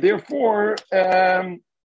 and therefore they're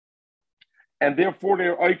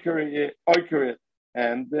oiker.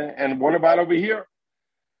 And what about over here?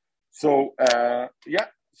 So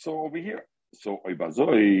so over here. So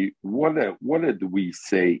what did we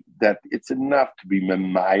say? That it's enough to be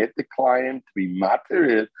memayet the client, to be matir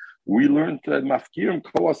it. We learned mafkirim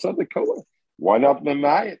kol asada kola. Why not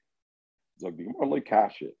memayet? So like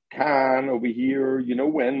kasha. Can over here,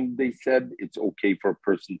 when they said it's okay for a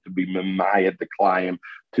person to be memayet the client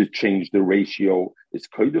to change the ratio, it's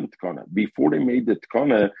koydem tkana. Before they made the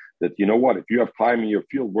tkana that if you have client in your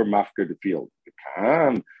field, we're mafker the field.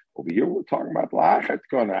 Can. Over here, we're talking about lachat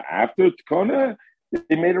tkana. After tkana,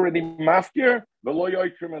 they made already mafkir, the loy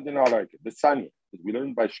oikrim and the not oikrim. The sanya, because we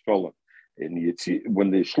learned by Shkolim. And you see,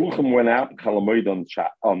 when the shluchim went out in Chalamoid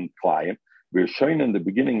on client, we're showing in the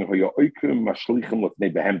beginning, right?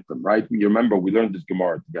 You remember, we learned this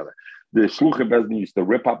Gemara together. The shluchim Bezdin used to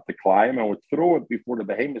rip up the client and would throw it before the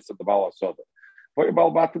behemoths of the Baal HaSoda. They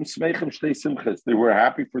were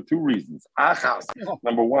happy for two reasons. Achas,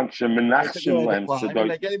 number one, shemenachshim lem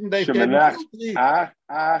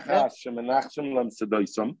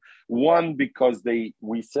sedoisam. One, because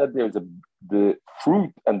we said the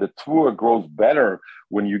fruit and the tvua grows better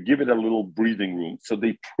when you give it a little breathing room. So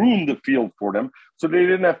they pruned the field for them, so they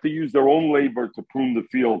didn't have to use their own labor to prune the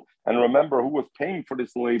field. And remember, who was paying for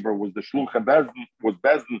this labor was the shlucha Bezdin.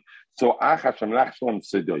 So achas shemenachshim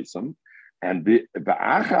sedoisam. And the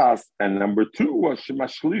achas, and number two was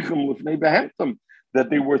shemashlichim lifnei behentam, that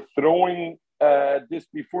they were throwing this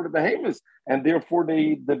before the behemoths, and therefore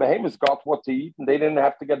the behemoths got what to eat, and they didn't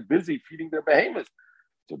have to get busy feeding their behemoths.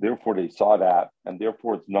 So therefore they saw that, and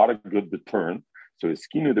therefore it's not a good deterrent. So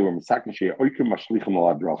Eskinu, they were misakin shei oikim mashlichim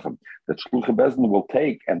aladrachim, that shluchim Bezdin will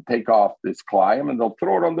take off this climb, and they'll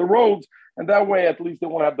throw it on the roads, and that way at least they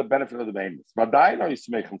won't have the benefit of the behemoths. But I know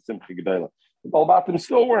Yismeichim simchi gedela. The Balbatim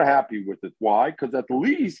still were happy with it. Why? Because at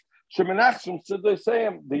least Shemenachshim said the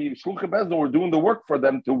Shluchim Bezdin were doing the work for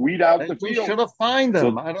them to weed out the field. We should have fined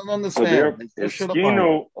them. I don't understand.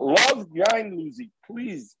 Eskinu loves Yain Luzi.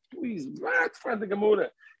 Please, that's for the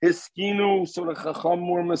Gemara. Eskinu so the Chacham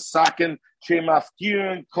were Masakin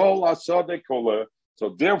Shemafkirin Kol Asade Kola. So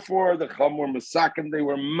therefore the Chacham were Masakin. They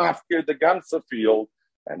were mafkir the ganze field.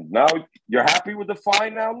 And now you're happy with the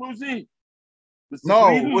fine now, Luzi? No,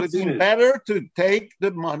 it would have been better to take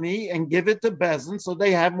the money and give it to Bezdin so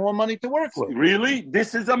they have more money to work with. Really?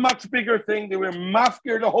 This is a much bigger thing. They were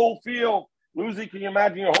mafkir the whole field. Lucy, can you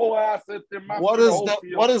imagine your whole asset? What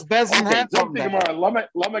does Bezdin have from that?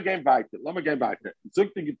 Let me get back to it.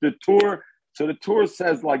 The Torah, so the Torah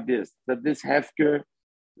says like this, that this hefker,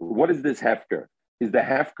 what is this hefker? Is the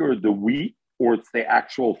hefker the wheat or it's the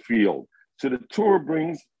actual field? So the Torah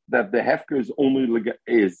brings that the hefker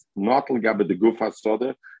is not legabe the guf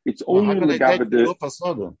hasoda. It's only legabe the guf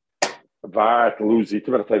hasoda.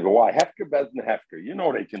 Why hefker Bezdin hefker?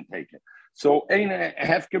 They can take it. So ein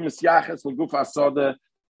hefker misyaches leguf hasoda.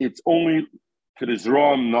 It's only to the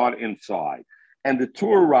zrom, not inside. And the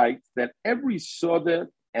Torah writes that every soda,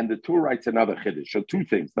 and the Torah writes another chiddush. So two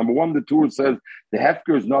things. Number one, the Torah says the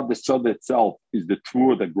hefker is not the soda itself; is the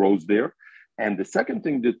tvua that grows there. And the second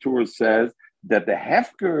thing the Torah says, that the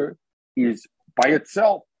hefker is by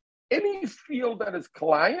itself. Any field that is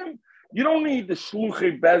kalayim, you don't need the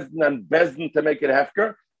shluchei Bezdin and Bezdin to make it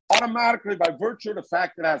hefker. Automatically, by virtue of the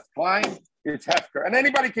fact that it has kalayim, it's hefker. And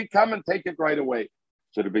anybody can come and take it right away.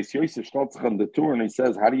 So the Beis Yosef starts on the Torah and he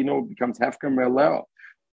says, how do you know it becomes hefker melel?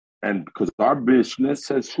 And because our business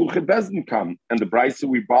says shluchei Bezdin come, and the brisa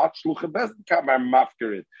we bought shluchei Bezdin come, I'm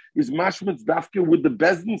mafker it. Is mashmitz dafker with the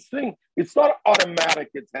Bezdin's thing? It's not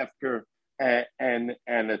automatic. It's hefker. And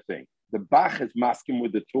a thing. The Bach is masking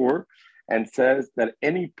with the Torah and says that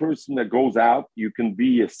any person that goes out, you can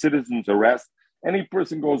be a citizen's arrest. Any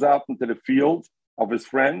person goes out into the field of his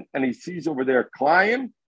friend and he sees over there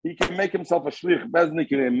climb, he can make himself a shlich bezdin, he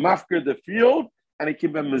can mafker the field, and he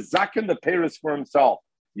can be mezaken the paris for himself.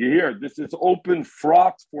 You hear, this is open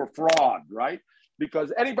fraud for fraud, right?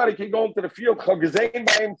 Because anybody can go into the field, to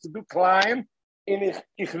do climb, in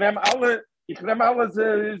ichnem alle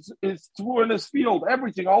is tvua in his field,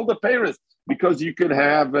 everything, all the paris, because you could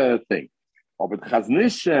have a thing. But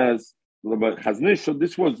Chaznish says, so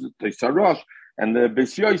this was Teisarosh, and the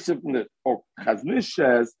Beis Yosef, or Chaznish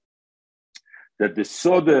says that the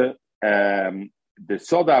soda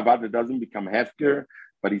avada doesn't become hefker,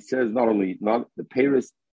 but he says not the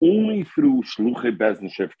paris only through shluchei Bezdin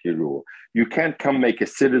shefkiru. You can't come make a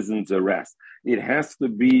citizen's arrest. It has to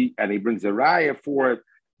be, and he brings a raya for it.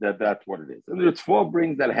 That's what it is. And the Tzvah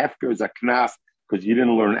brings that hefker is a knas because you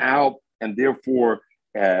didn't learn out, and therefore,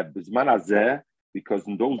 Bizman Hazeh, because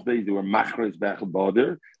in those days they were machres bechel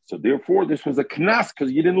bader, so therefore this was a knas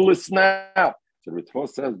because you didn't listen out. So Ritva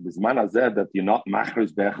says Bizman Hazeh that you're not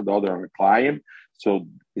machres bechel bader on a client, so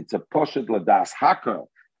it's a poshet ladas hakel.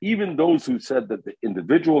 Even those who said that the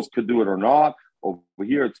individuals could do it or not, over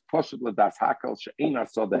here it's poshet ladas hakel she'ena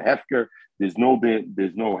saw the hefker. There's no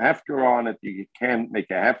hefker on it. You can't make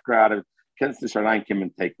a hefker out of it. Kens the sharayin come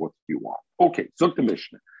and take what you want. Okay, so the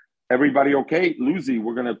Mishnah. Everybody okay? Lucy,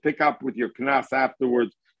 we're going to pick up with your knas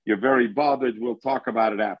afterwards. You're very bothered. We'll talk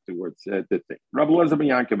about it afterwards. The thing. Rabbi Lezer ben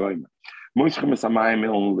Yankov,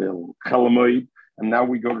 and now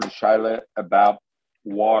we go to the shaila about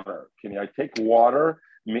water. Can I take water?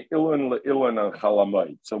 Me'ilan le'ilan and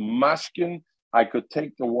chalamoid. So mashkin, I could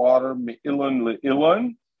take the water me'ilan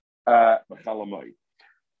le'ilan chalamoid.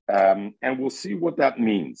 And we'll see what that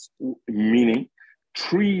means. Meaning,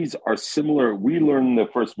 trees are similar. We learned in the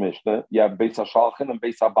first Mishnah, you have Beis HaShalchan and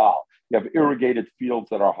Beis HaBaal. You have irrigated fields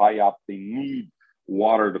that are high up. They need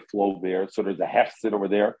water to flow there. So there's a hefset over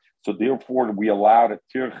there. So therefore, we allowed a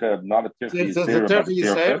tirche, not a tirche Is it a tirche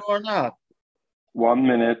yisera or not? 1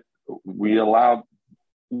 minute. We allowed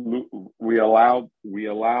by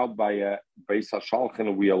a Beis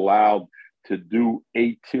HaShalchan, we allowed to do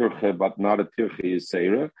a tirche, but not a tirche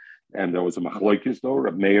yisera. And there was a machlokes though.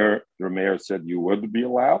 Reb Meir said you would be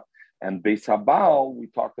allowed. And Beis HaBaal, we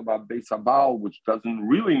talked about Beis HaBaal, which doesn't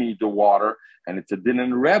really need the water, and it's a din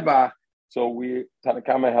and reba. So we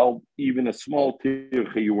Tanakama held even a small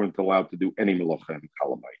tirche, you weren't allowed to do any melacha and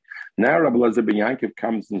chalamoid. Now Rabbi Lezer ben Yankov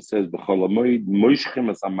comes and says the chalamoid moishchem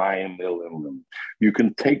es hamayim le'ilan. You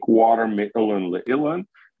can take water me'ilan le'ilan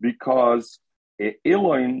because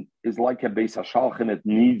Iloin is like a Beis HaShalchan, it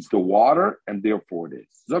needs the water, and therefore it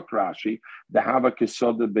is. Zok Rashi, the Hava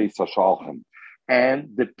Kesoda Beis HaShalchan, and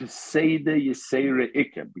the Peseda Yisera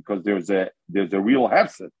Ikem, because there's a real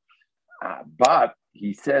hefset. But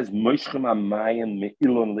he says Moishchem Amayan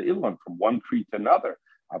Me'ilon Le'ilon from one tree to another.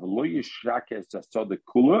 Avlo Yishrake es Soda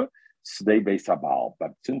Kula Sdei Beis HaBaal.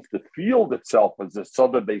 But since the field itself is a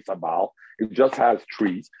Soda Beis HaBaal, it just has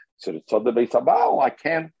trees. So the Soda Beis HaBaal, I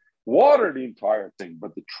can't water the entire thing,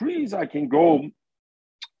 but the trees I can go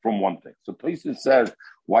from one thing. So Tosfos says,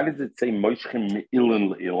 why does it say Moishchem Me'ilan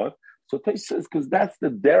Le'ilan? So Tosfos says, because that's the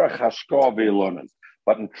derech hashkah ve'ilonas.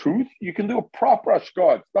 But in truth, you can do a proper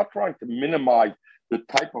hashkah. It's not trying to minimize the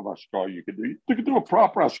type of hashkah you can do. You can do a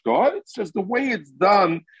proper hashkah. It's just the way it's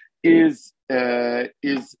done is the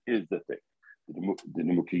thing. The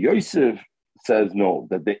Nimukei Yosef says no,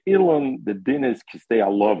 that the ilan, the din is kistei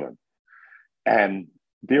aloven, and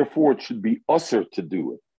therefore, it should be usher to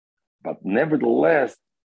do it. But nevertheless,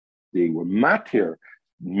 they were matir,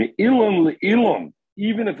 me'ilon le'ilon,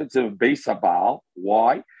 even if it's a Beis HaBaal.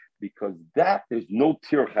 Why? Because that there's no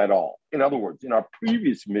tirch at all. In other words, in our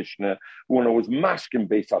previous Mishnah, when it was mashkin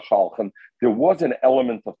Beis HaShalchan, there was an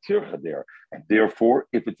element of tircha there. And therefore,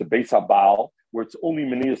 if it's a Beis HaBaal, where it's only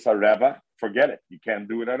Meniyas HaRevach, forget it. You can't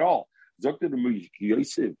do it at all. Zokta the Muyik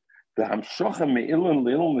Yosef. The Hamshocha Me'ilan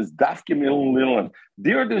Le'ilan is Dafke Me'ilan Le'ilan.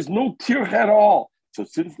 There's no tirch at all. So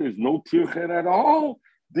since there's no tirch at all,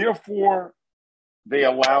 therefore they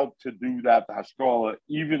allowed to do that hashkola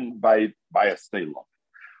even by a stay law.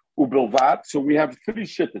 Ubilvat. So we have 3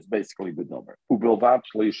 shittas basically bedomer. Ubilvat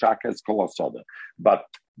shleishaka is kolasoda. But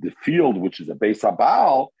the field, which is a Beis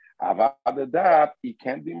HaBaal, avadadat, he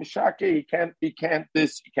can't be mishake. He can't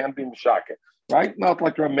be mishake. Right? Not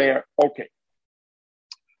like Rameir. Okay.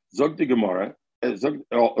 Zog the Gemara, zog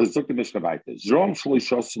the Mishnah weiter. Zrom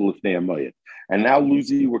shloishos lifnei hamayit. And now,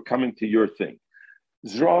 Lucy, we're coming to your thing.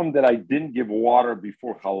 Zrom that I didn't give water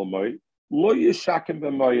before chalamoid. Lo yishakim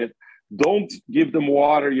b'mayit. Don't give them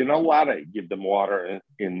water. You're not allowed to give them water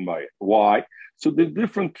in mayit. Why? So there's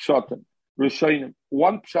different pshatim.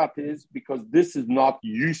 One pshat is because this is not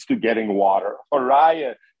used to getting water.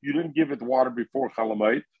 Haraya, you didn't give it water before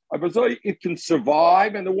chalamoid. It can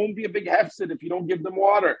survive, and there won't be a big hefset if you don't give them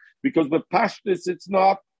water, because the pashtus, it's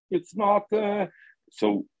not.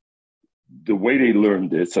 So the way they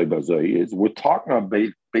learned this, is we're talking about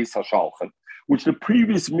Beis HaShalchan, which the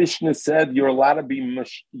previous Mishnah said you're allowed to be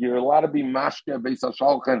mashke Beis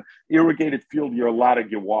HaShalchan, irrigated field. You're allowed to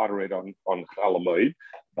give water it on chalamoid,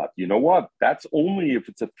 but you know what? That's only if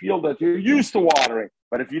it's a field that you're used to watering.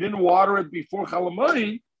 But if you didn't water it before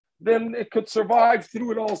chalamoid, then it could survive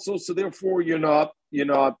through it also. So therefore, you're not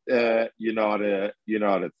a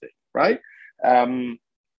thing, right?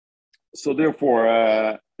 So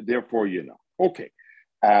therefore, okay.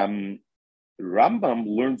 Rambam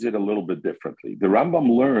learns it a little bit differently. The Rambam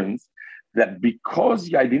learns that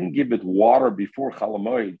because I didn't give it water before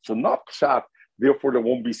chalamoid, so not pshat Therefore, there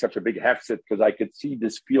won't be such a big hefset because I could see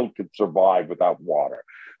this field could survive without water.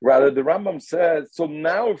 Rather, the Rambam says, so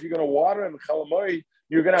now if you're going to water in Chalamoid,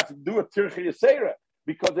 you're going to have to do a Tirchi Yisera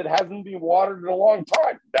because it hasn't been watered in a long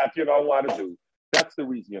time. That you're not allowed to do. That's the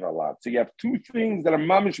reason you're not allowed. So you have two things that are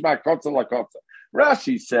mamish ma'kotza lakotza.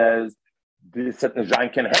 Rashi says, this at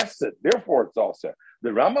Najan can hefset, therefore it's also. The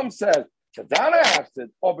Rambam says, Tzadana hefset,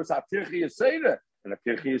 obis Tirchi Yisera. And a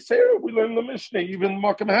Tirchi Yisera, we learn the Mishnah, even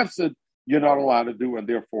Makam hefset, you're not allowed to do, and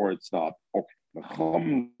therefore it's not. Okay. The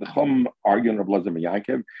Chum argue Rabbi Eliezer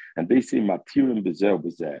Yankev, and they say matirim b'zeh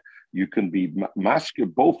b'zeh. You can be mashke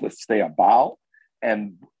both a stay a baal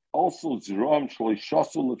and also zerom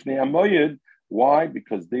shloishasu lifnei hamoyed. Why?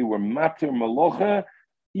 Because they were matir malocha,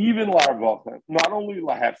 even larvacha, not only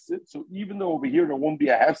lahefsid. So even though over here there won't be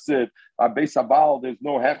a hefsid, beis abal, there's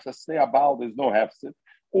no hefsid. Stay abal, there's no hefsid.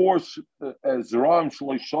 Or zerom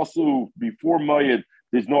shloishasu before moyed,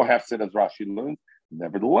 there's no hefsid as Rashi learns.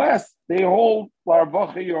 Nevertheless, they hold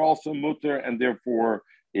larvacha, you're also mutter, and therefore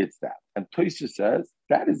it's that. And Tosha says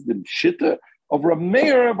that is the shitta of Rav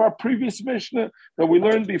Meir of our previous Mishnah that we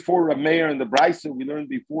learned before. Rav Meir in the Brisa, we learned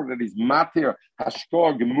before that he's matir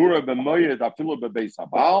hashkar gemura b'moyed afilu b'beis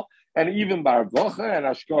habal, and even barvacha and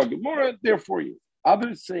hashkar gemura. Therefore, you.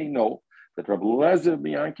 Others say no, that Rabbi Eliezer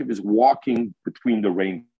Biankiv is walking between the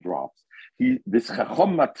raindrops. This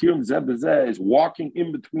chacham matir zeh b'zeh is walking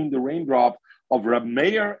in between the raindrops of Rab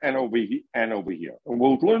Meir and over here. And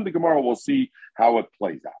we'll learn the Gemara, we'll see how it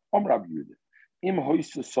plays out.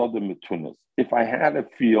 If I had a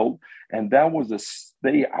field and that was a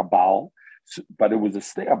stay abal, but it was a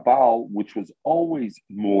stay abal which was always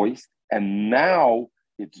moist and now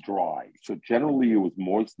it's dry. So generally it was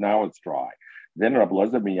moist, now it's dry. Then Rabbi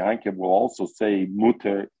Eliezer ben Yankev will also say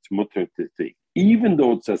mutter, it's mutter to see. Even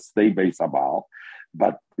though it's a stay base abal,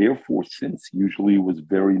 but therefore, since usually it was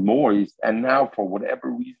very moist, and now for whatever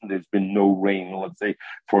reason there's been no rain, let's say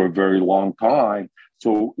for a very long time.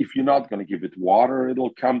 So if you're not going to give it water,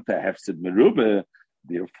 it'll come to hefsid merubah.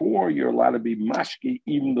 Therefore, you're allowed to be mashki,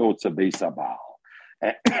 even though it's a beis abal.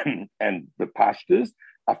 And the pashtas,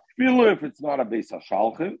 I feel if it's not a beis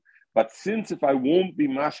hashalchin, but since if I won't be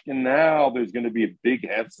mashki now, there's going to be a big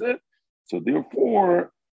hefsid. So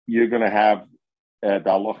therefore, you're going to have when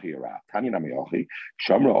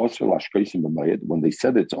they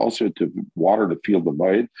said it's also to water the field of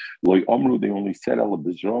Mayid, they only said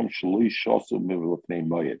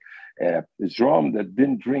Zram that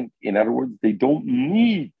didn't drink. In other words, they don't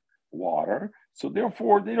need water, so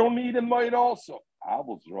therefore they don't need a Mayid also.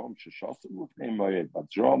 But Zram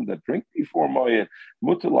that drink before Mayid,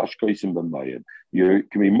 you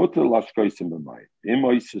can be mutter lashkoisim b'mayid.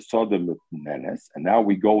 And now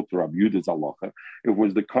we go to Rabbi Yehuda's halacha. It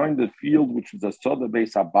was the kind of field which was a soda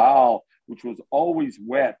beis abal, which was always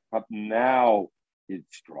wet, but now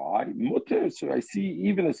it's dry. Mutter. So I see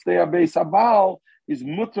even a stay beis abal is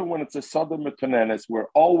mutter when it's a soda metanenes, where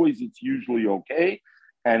always it's usually okay,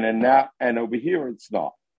 and over here it's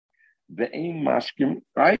not. The ain mashkim,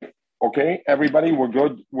 right? Okay, everybody, we're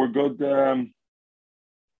good. We're good.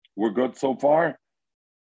 We're good so far.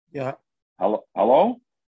 Yeah. Hello.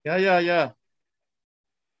 Yeah.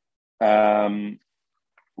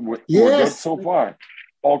 We're good so far.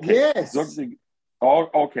 Okay. Yes. Okay.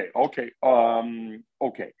 Okay.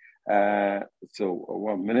 So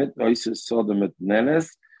 1 minute.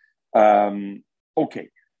 Okay.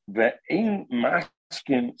 The ain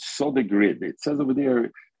mashkin so the grid. It says over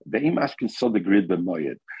there. The ain mashkin so the grid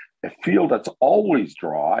b'moyed. A field that's always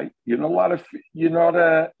dry, you're not allowed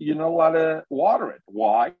to water it.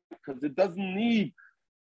 Why? Because it doesn't need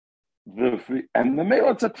and the male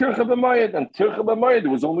it's a tircha b'mayid, and tircha b'mayid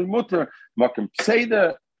was only mutter makim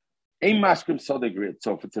pseida ein mashkim sadegrid.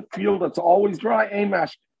 So if it's a field that's always dry, ein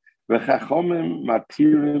mashkim v'chachomim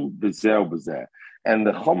matirim b'zeh b'zeh, and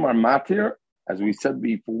the chomar matir, as we said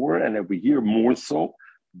before, and over here more so.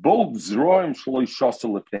 Both zroim shloi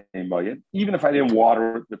shasel l'pnei mayid, even if I didn't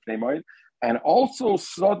water it l'pnei mayid, and also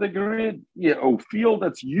sadegrid, a field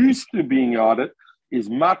that's used to being on it is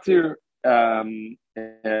matir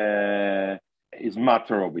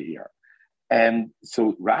over here, and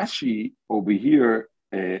so Rashi over here,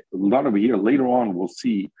 not over here. Later on, we'll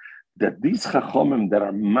see that these chachamim that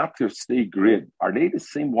are matir stay grid, are they the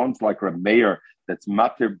same ones like Reb Meir that's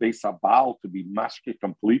matir beis abal to be mashke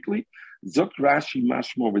completely? Zok Rashi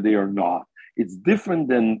mashma over there or not. It's different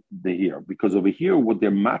than the here, because over here what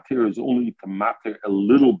their matir is only to matir a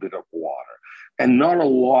little bit of water and not a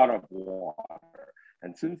lot of water.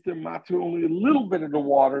 And since they're matir only a little bit of the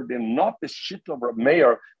water, they're not the shit of Reb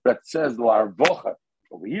Meir that says larvocha.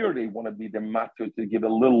 Over here they want to be the matir to give a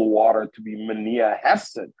little water to be mania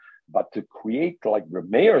hesed. But to create, like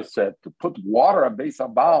Rameir said, to put water on Beis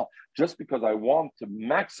Habal just because I want to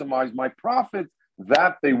maximize my profit,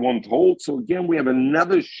 that they won't hold. So again, we have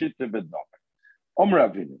another shit of it. From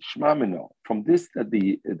this, that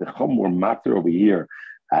the Chum were matter over here,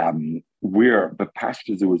 where the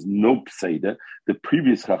pastures there was no pseida, the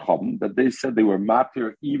previous Chacham, that they said they were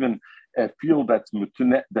matter even a field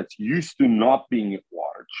that's used to not being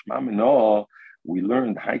watered. Shma, we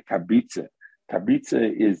learned Hai Kabitze.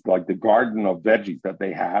 Kabitze is like the garden of veggies that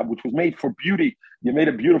they have, which was made for beauty. You made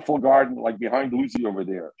a beautiful garden, like behind Lucy over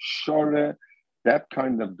there. Shore, that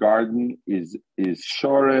kind of garden is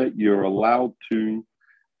shore. You're allowed to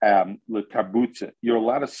letabutze. You're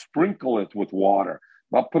allowed to sprinkle it with water.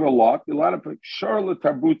 Not put a lot. You're allowed to put shore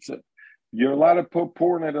letabutze. You're allowed to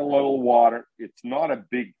pour in it a little water. It's not a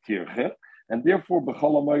big tirche, and therefore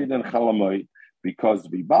b'chalamayid and chalamayid. Because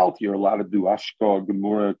Vibalt, you're allowed to do Ashka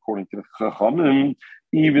Gemura according to the Chachamim,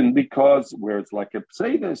 even because where it's like a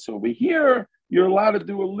Pseidus over here, you're allowed to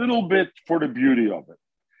do a little bit for the beauty of it.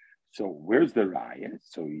 So where's the Raya?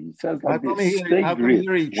 So he says like this. How come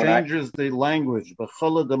here he changes the language?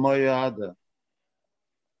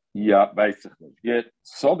 Yeah, basically. Get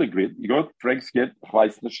so the grid. You go Franks get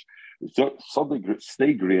so the grid,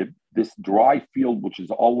 stay grid, this dry field which is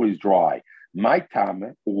always dry. My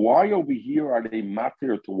comment, why over here are they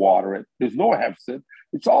matter to water it? There's no hefset.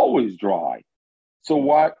 It's always dry. So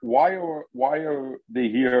why are they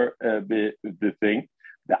here? The thing,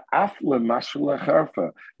 the afle mashla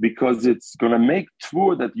charfa, because it's going to make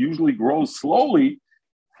tvur that usually grows slowly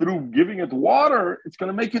through giving it water. It's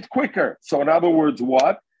going to make it quicker. So in other words,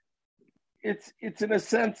 what? It's in a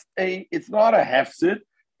sense it's not a hefset.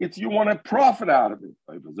 It's you want to profit out of it.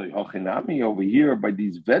 Over here by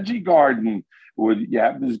these veggie garden, where you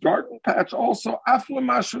have this garden patch also. It's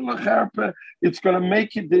going to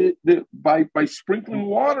make it by sprinkling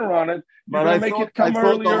water on it. You're going to make it come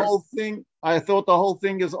earlier. I thought the whole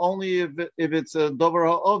thing is only if it's a dover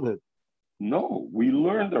of it. No, we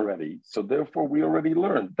learned already. So therefore, we already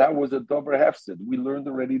learned. That was a dover hefsid. We learned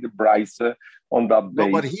already the brisa on that base.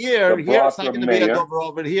 No, but here it's not going to be a dover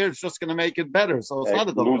of it. Here it's just going to make it better. So it's not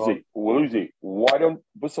a dover of it. Lucy, why don't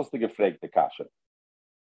we just gefragt the kasha?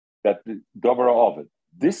 That the dover of it.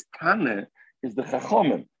 This Tana is the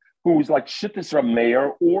Chachamim, who is like Shittis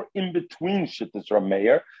Rameir or in between Shittis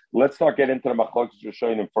Rameir. Let's not get into the Machlokes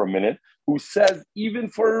Rishonim for a minute. Who says even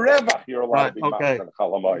for Revach you're allowed to be Machar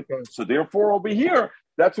Chalamai. So therefore over here,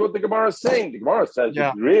 that's what the Gemara is saying. The Gemara says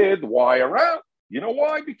you grid, why around? You know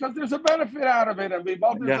why? Because there's a benefit out of it, and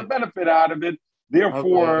there's a benefit out of it.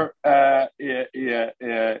 Therefore,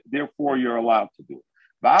 therefore you're allowed to do it.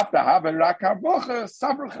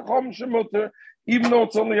 Even though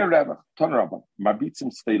it's only a revach,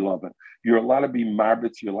 marbitzim stay loving. You're allowed to be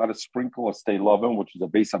marbitz. You're allowed to sprinkle a stay loving, which is a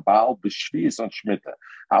base of baal b'shvius on shmita.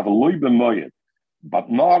 Avaloi b'moyed, but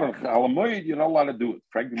not on chalamoyed. You're not allowed to do it.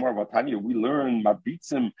 Frankly, more about Tanya, we learn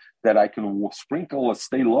marbitzim that I can sprinkle a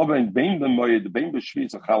stay loving bein b'moyed, bein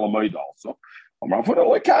b'shvius on chalamoyed also.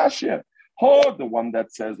 The one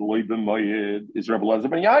that says loy b'moyed is Rebbe Lezer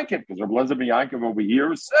ben Yaakov, because Rebbe Lezer ben Yaakov over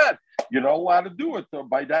here said you're not allowed to do it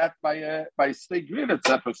by stay grid,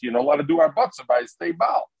 etc. So you're not allowed to do our butts by stay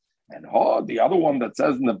baal. And the other one that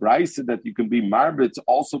says in the Brisa that you can be marbitz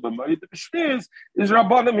also b'moyed b'shvius is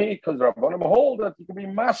Rabbanim, because Rabbanim hold that you can be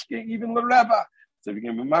mashke even l'revach. So if you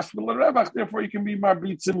can be mashke l'revach, therefore you can be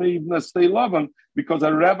marbitzim even a stay lovin, because a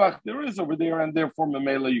revach there is over there, and therefore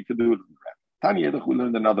memela you can do it in revach. Tanya, we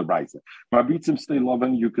learned another brisa. Marbitzim stay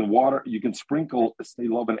loving. You can sprinkle a stay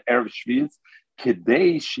loving erev shvius.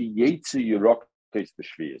 Kedei sheyetze yerok taste the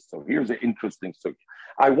shvius. So here's an interesting story.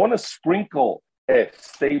 I want to sprinkle a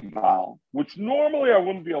stay baal, which normally I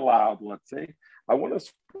wouldn't be allowed. Let's say I want to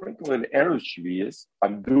sprinkle an erev shvius.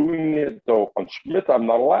 I'm doing it though on Shemitah. I'm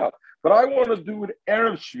not allowed, but I want to do it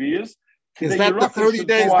erev shvius. Is that the 30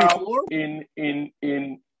 days before?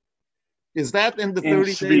 Is that in the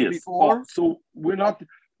 30 days before? So we're not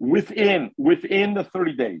within the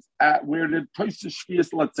 30 days, where the Toisa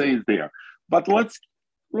Shvius, let's say, is there. But let's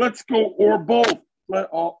go, or both.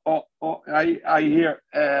 I hear.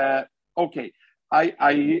 Okay.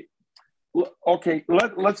 Okay.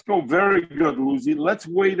 Let's go. Very good, Lucy. Let's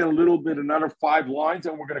wait a little bit, another 5 lines,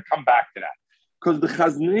 and we're going to come back to that. Because the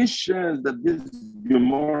Chazon Ish says that this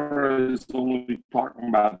Gemara is only talking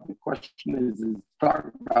about, the question is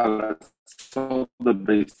talking about the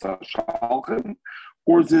base of Shalchan,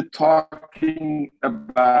 or is it talking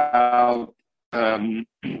about, a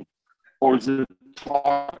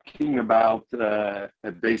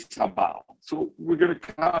base Habal? So we're going to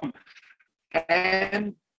come,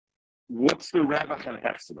 and what's the Ravach and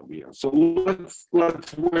Hefset over here? So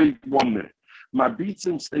let's wait 1 minute.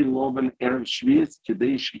 Marbitzim stay loven erev shvius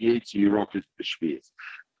kedei sheyetz yirokes b'shvius.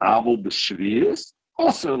 Aval b'shvius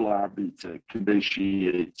also larbitza kedei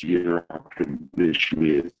sheyetz yirokes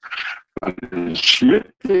b'shvius. But in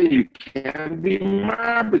Shmita you can't be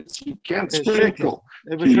marbitz. You can't sprinkle.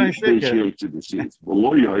 And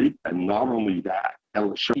not only that,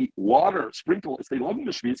 water sprinkle. Stay loven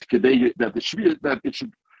b'shvius kedei that the shvius that it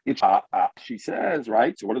should. She says,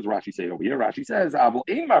 right? So what does Rashi say over here? Rashi says, "Aval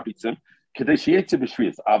ein marbitzim kedei sheyetze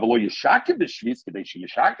b'shvius. Avalo yishake b'shvius kedei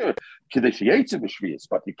sheyishake kedei sheyetze b'shvius."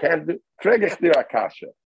 But you can't do. Kregech dir akasha.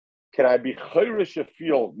 Can I be chayrish a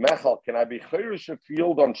field, Mechal? Can I be chayrish a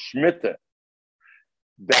field on Shmita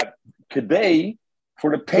that kedei for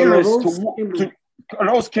the parents to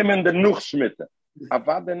rauskommen in the nuch Shmita?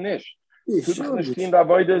 Avada nish. Was ist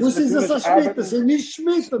das Schmitte? Das ist nicht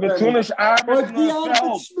Schmitte. Wir tun nicht arbeiten in der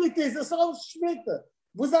Feld. Schmitte ist es auch Schmitte.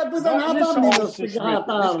 Wo ist ein Adam, die das gehabt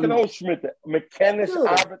haben? Nicht genau Schmitte. Wir können nicht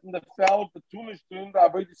arbeiten in der Feld, wir tun nicht tun,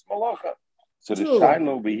 da wird es Malacha. So the Shaila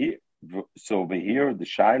over here, the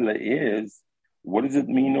Shaila is, what does it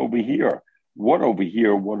mean over here? What over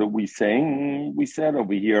here? What are we saying? We said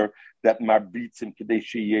over here that Marbitzim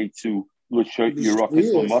Kadeshi Yetsu L'Shot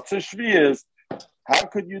Yerokis L'Matzah Shvias. How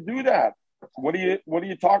could you do that? What are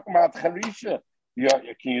you talking about? Charisha?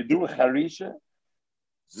 Can you do a charisha?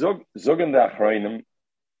 Zog in the Achrayim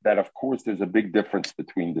that of course there's a big difference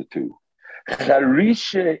between the two.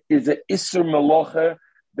 Charisha is an Isser Melacha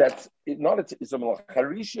that's not it's Isser Melacha.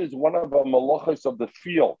 Charisha is one of the Melachas of the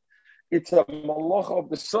field. It's a Melacha of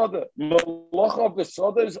the Sada. Melacha of the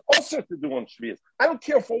Sada is also to do on Shvias. I don't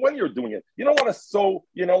care for when you're doing it. You don't want to sow,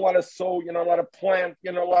 you don't want to plant,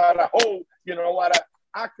 you don't want to hoe, you don't want to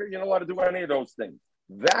acre, you don't want to do any of those things.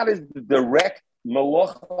 That is the direct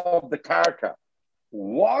Melacha of the Karka.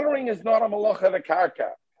 Watering is not a Melacha of the Karka.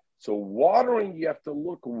 So watering, you have to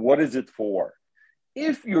look, what is it for?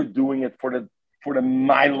 If you're doing it for the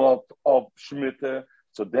Mailot of Shemitah,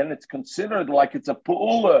 so then it's considered like it's a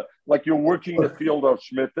pu'ula, like you're working the field of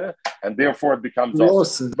Shemitah, and therefore it becomes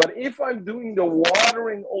awesome. But if I'm doing the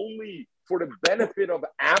watering only for the benefit of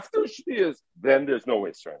after Shvias, then there's no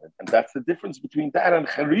Isra. And that's the difference between that and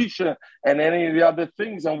Charisha and any of the other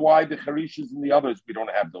things, and why the Charishas and the others, we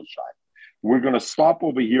don't have those shaylas. We're going to stop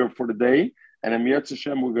over here for the day, and in Yetz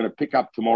Hashem, we're going to pick up tomorrow.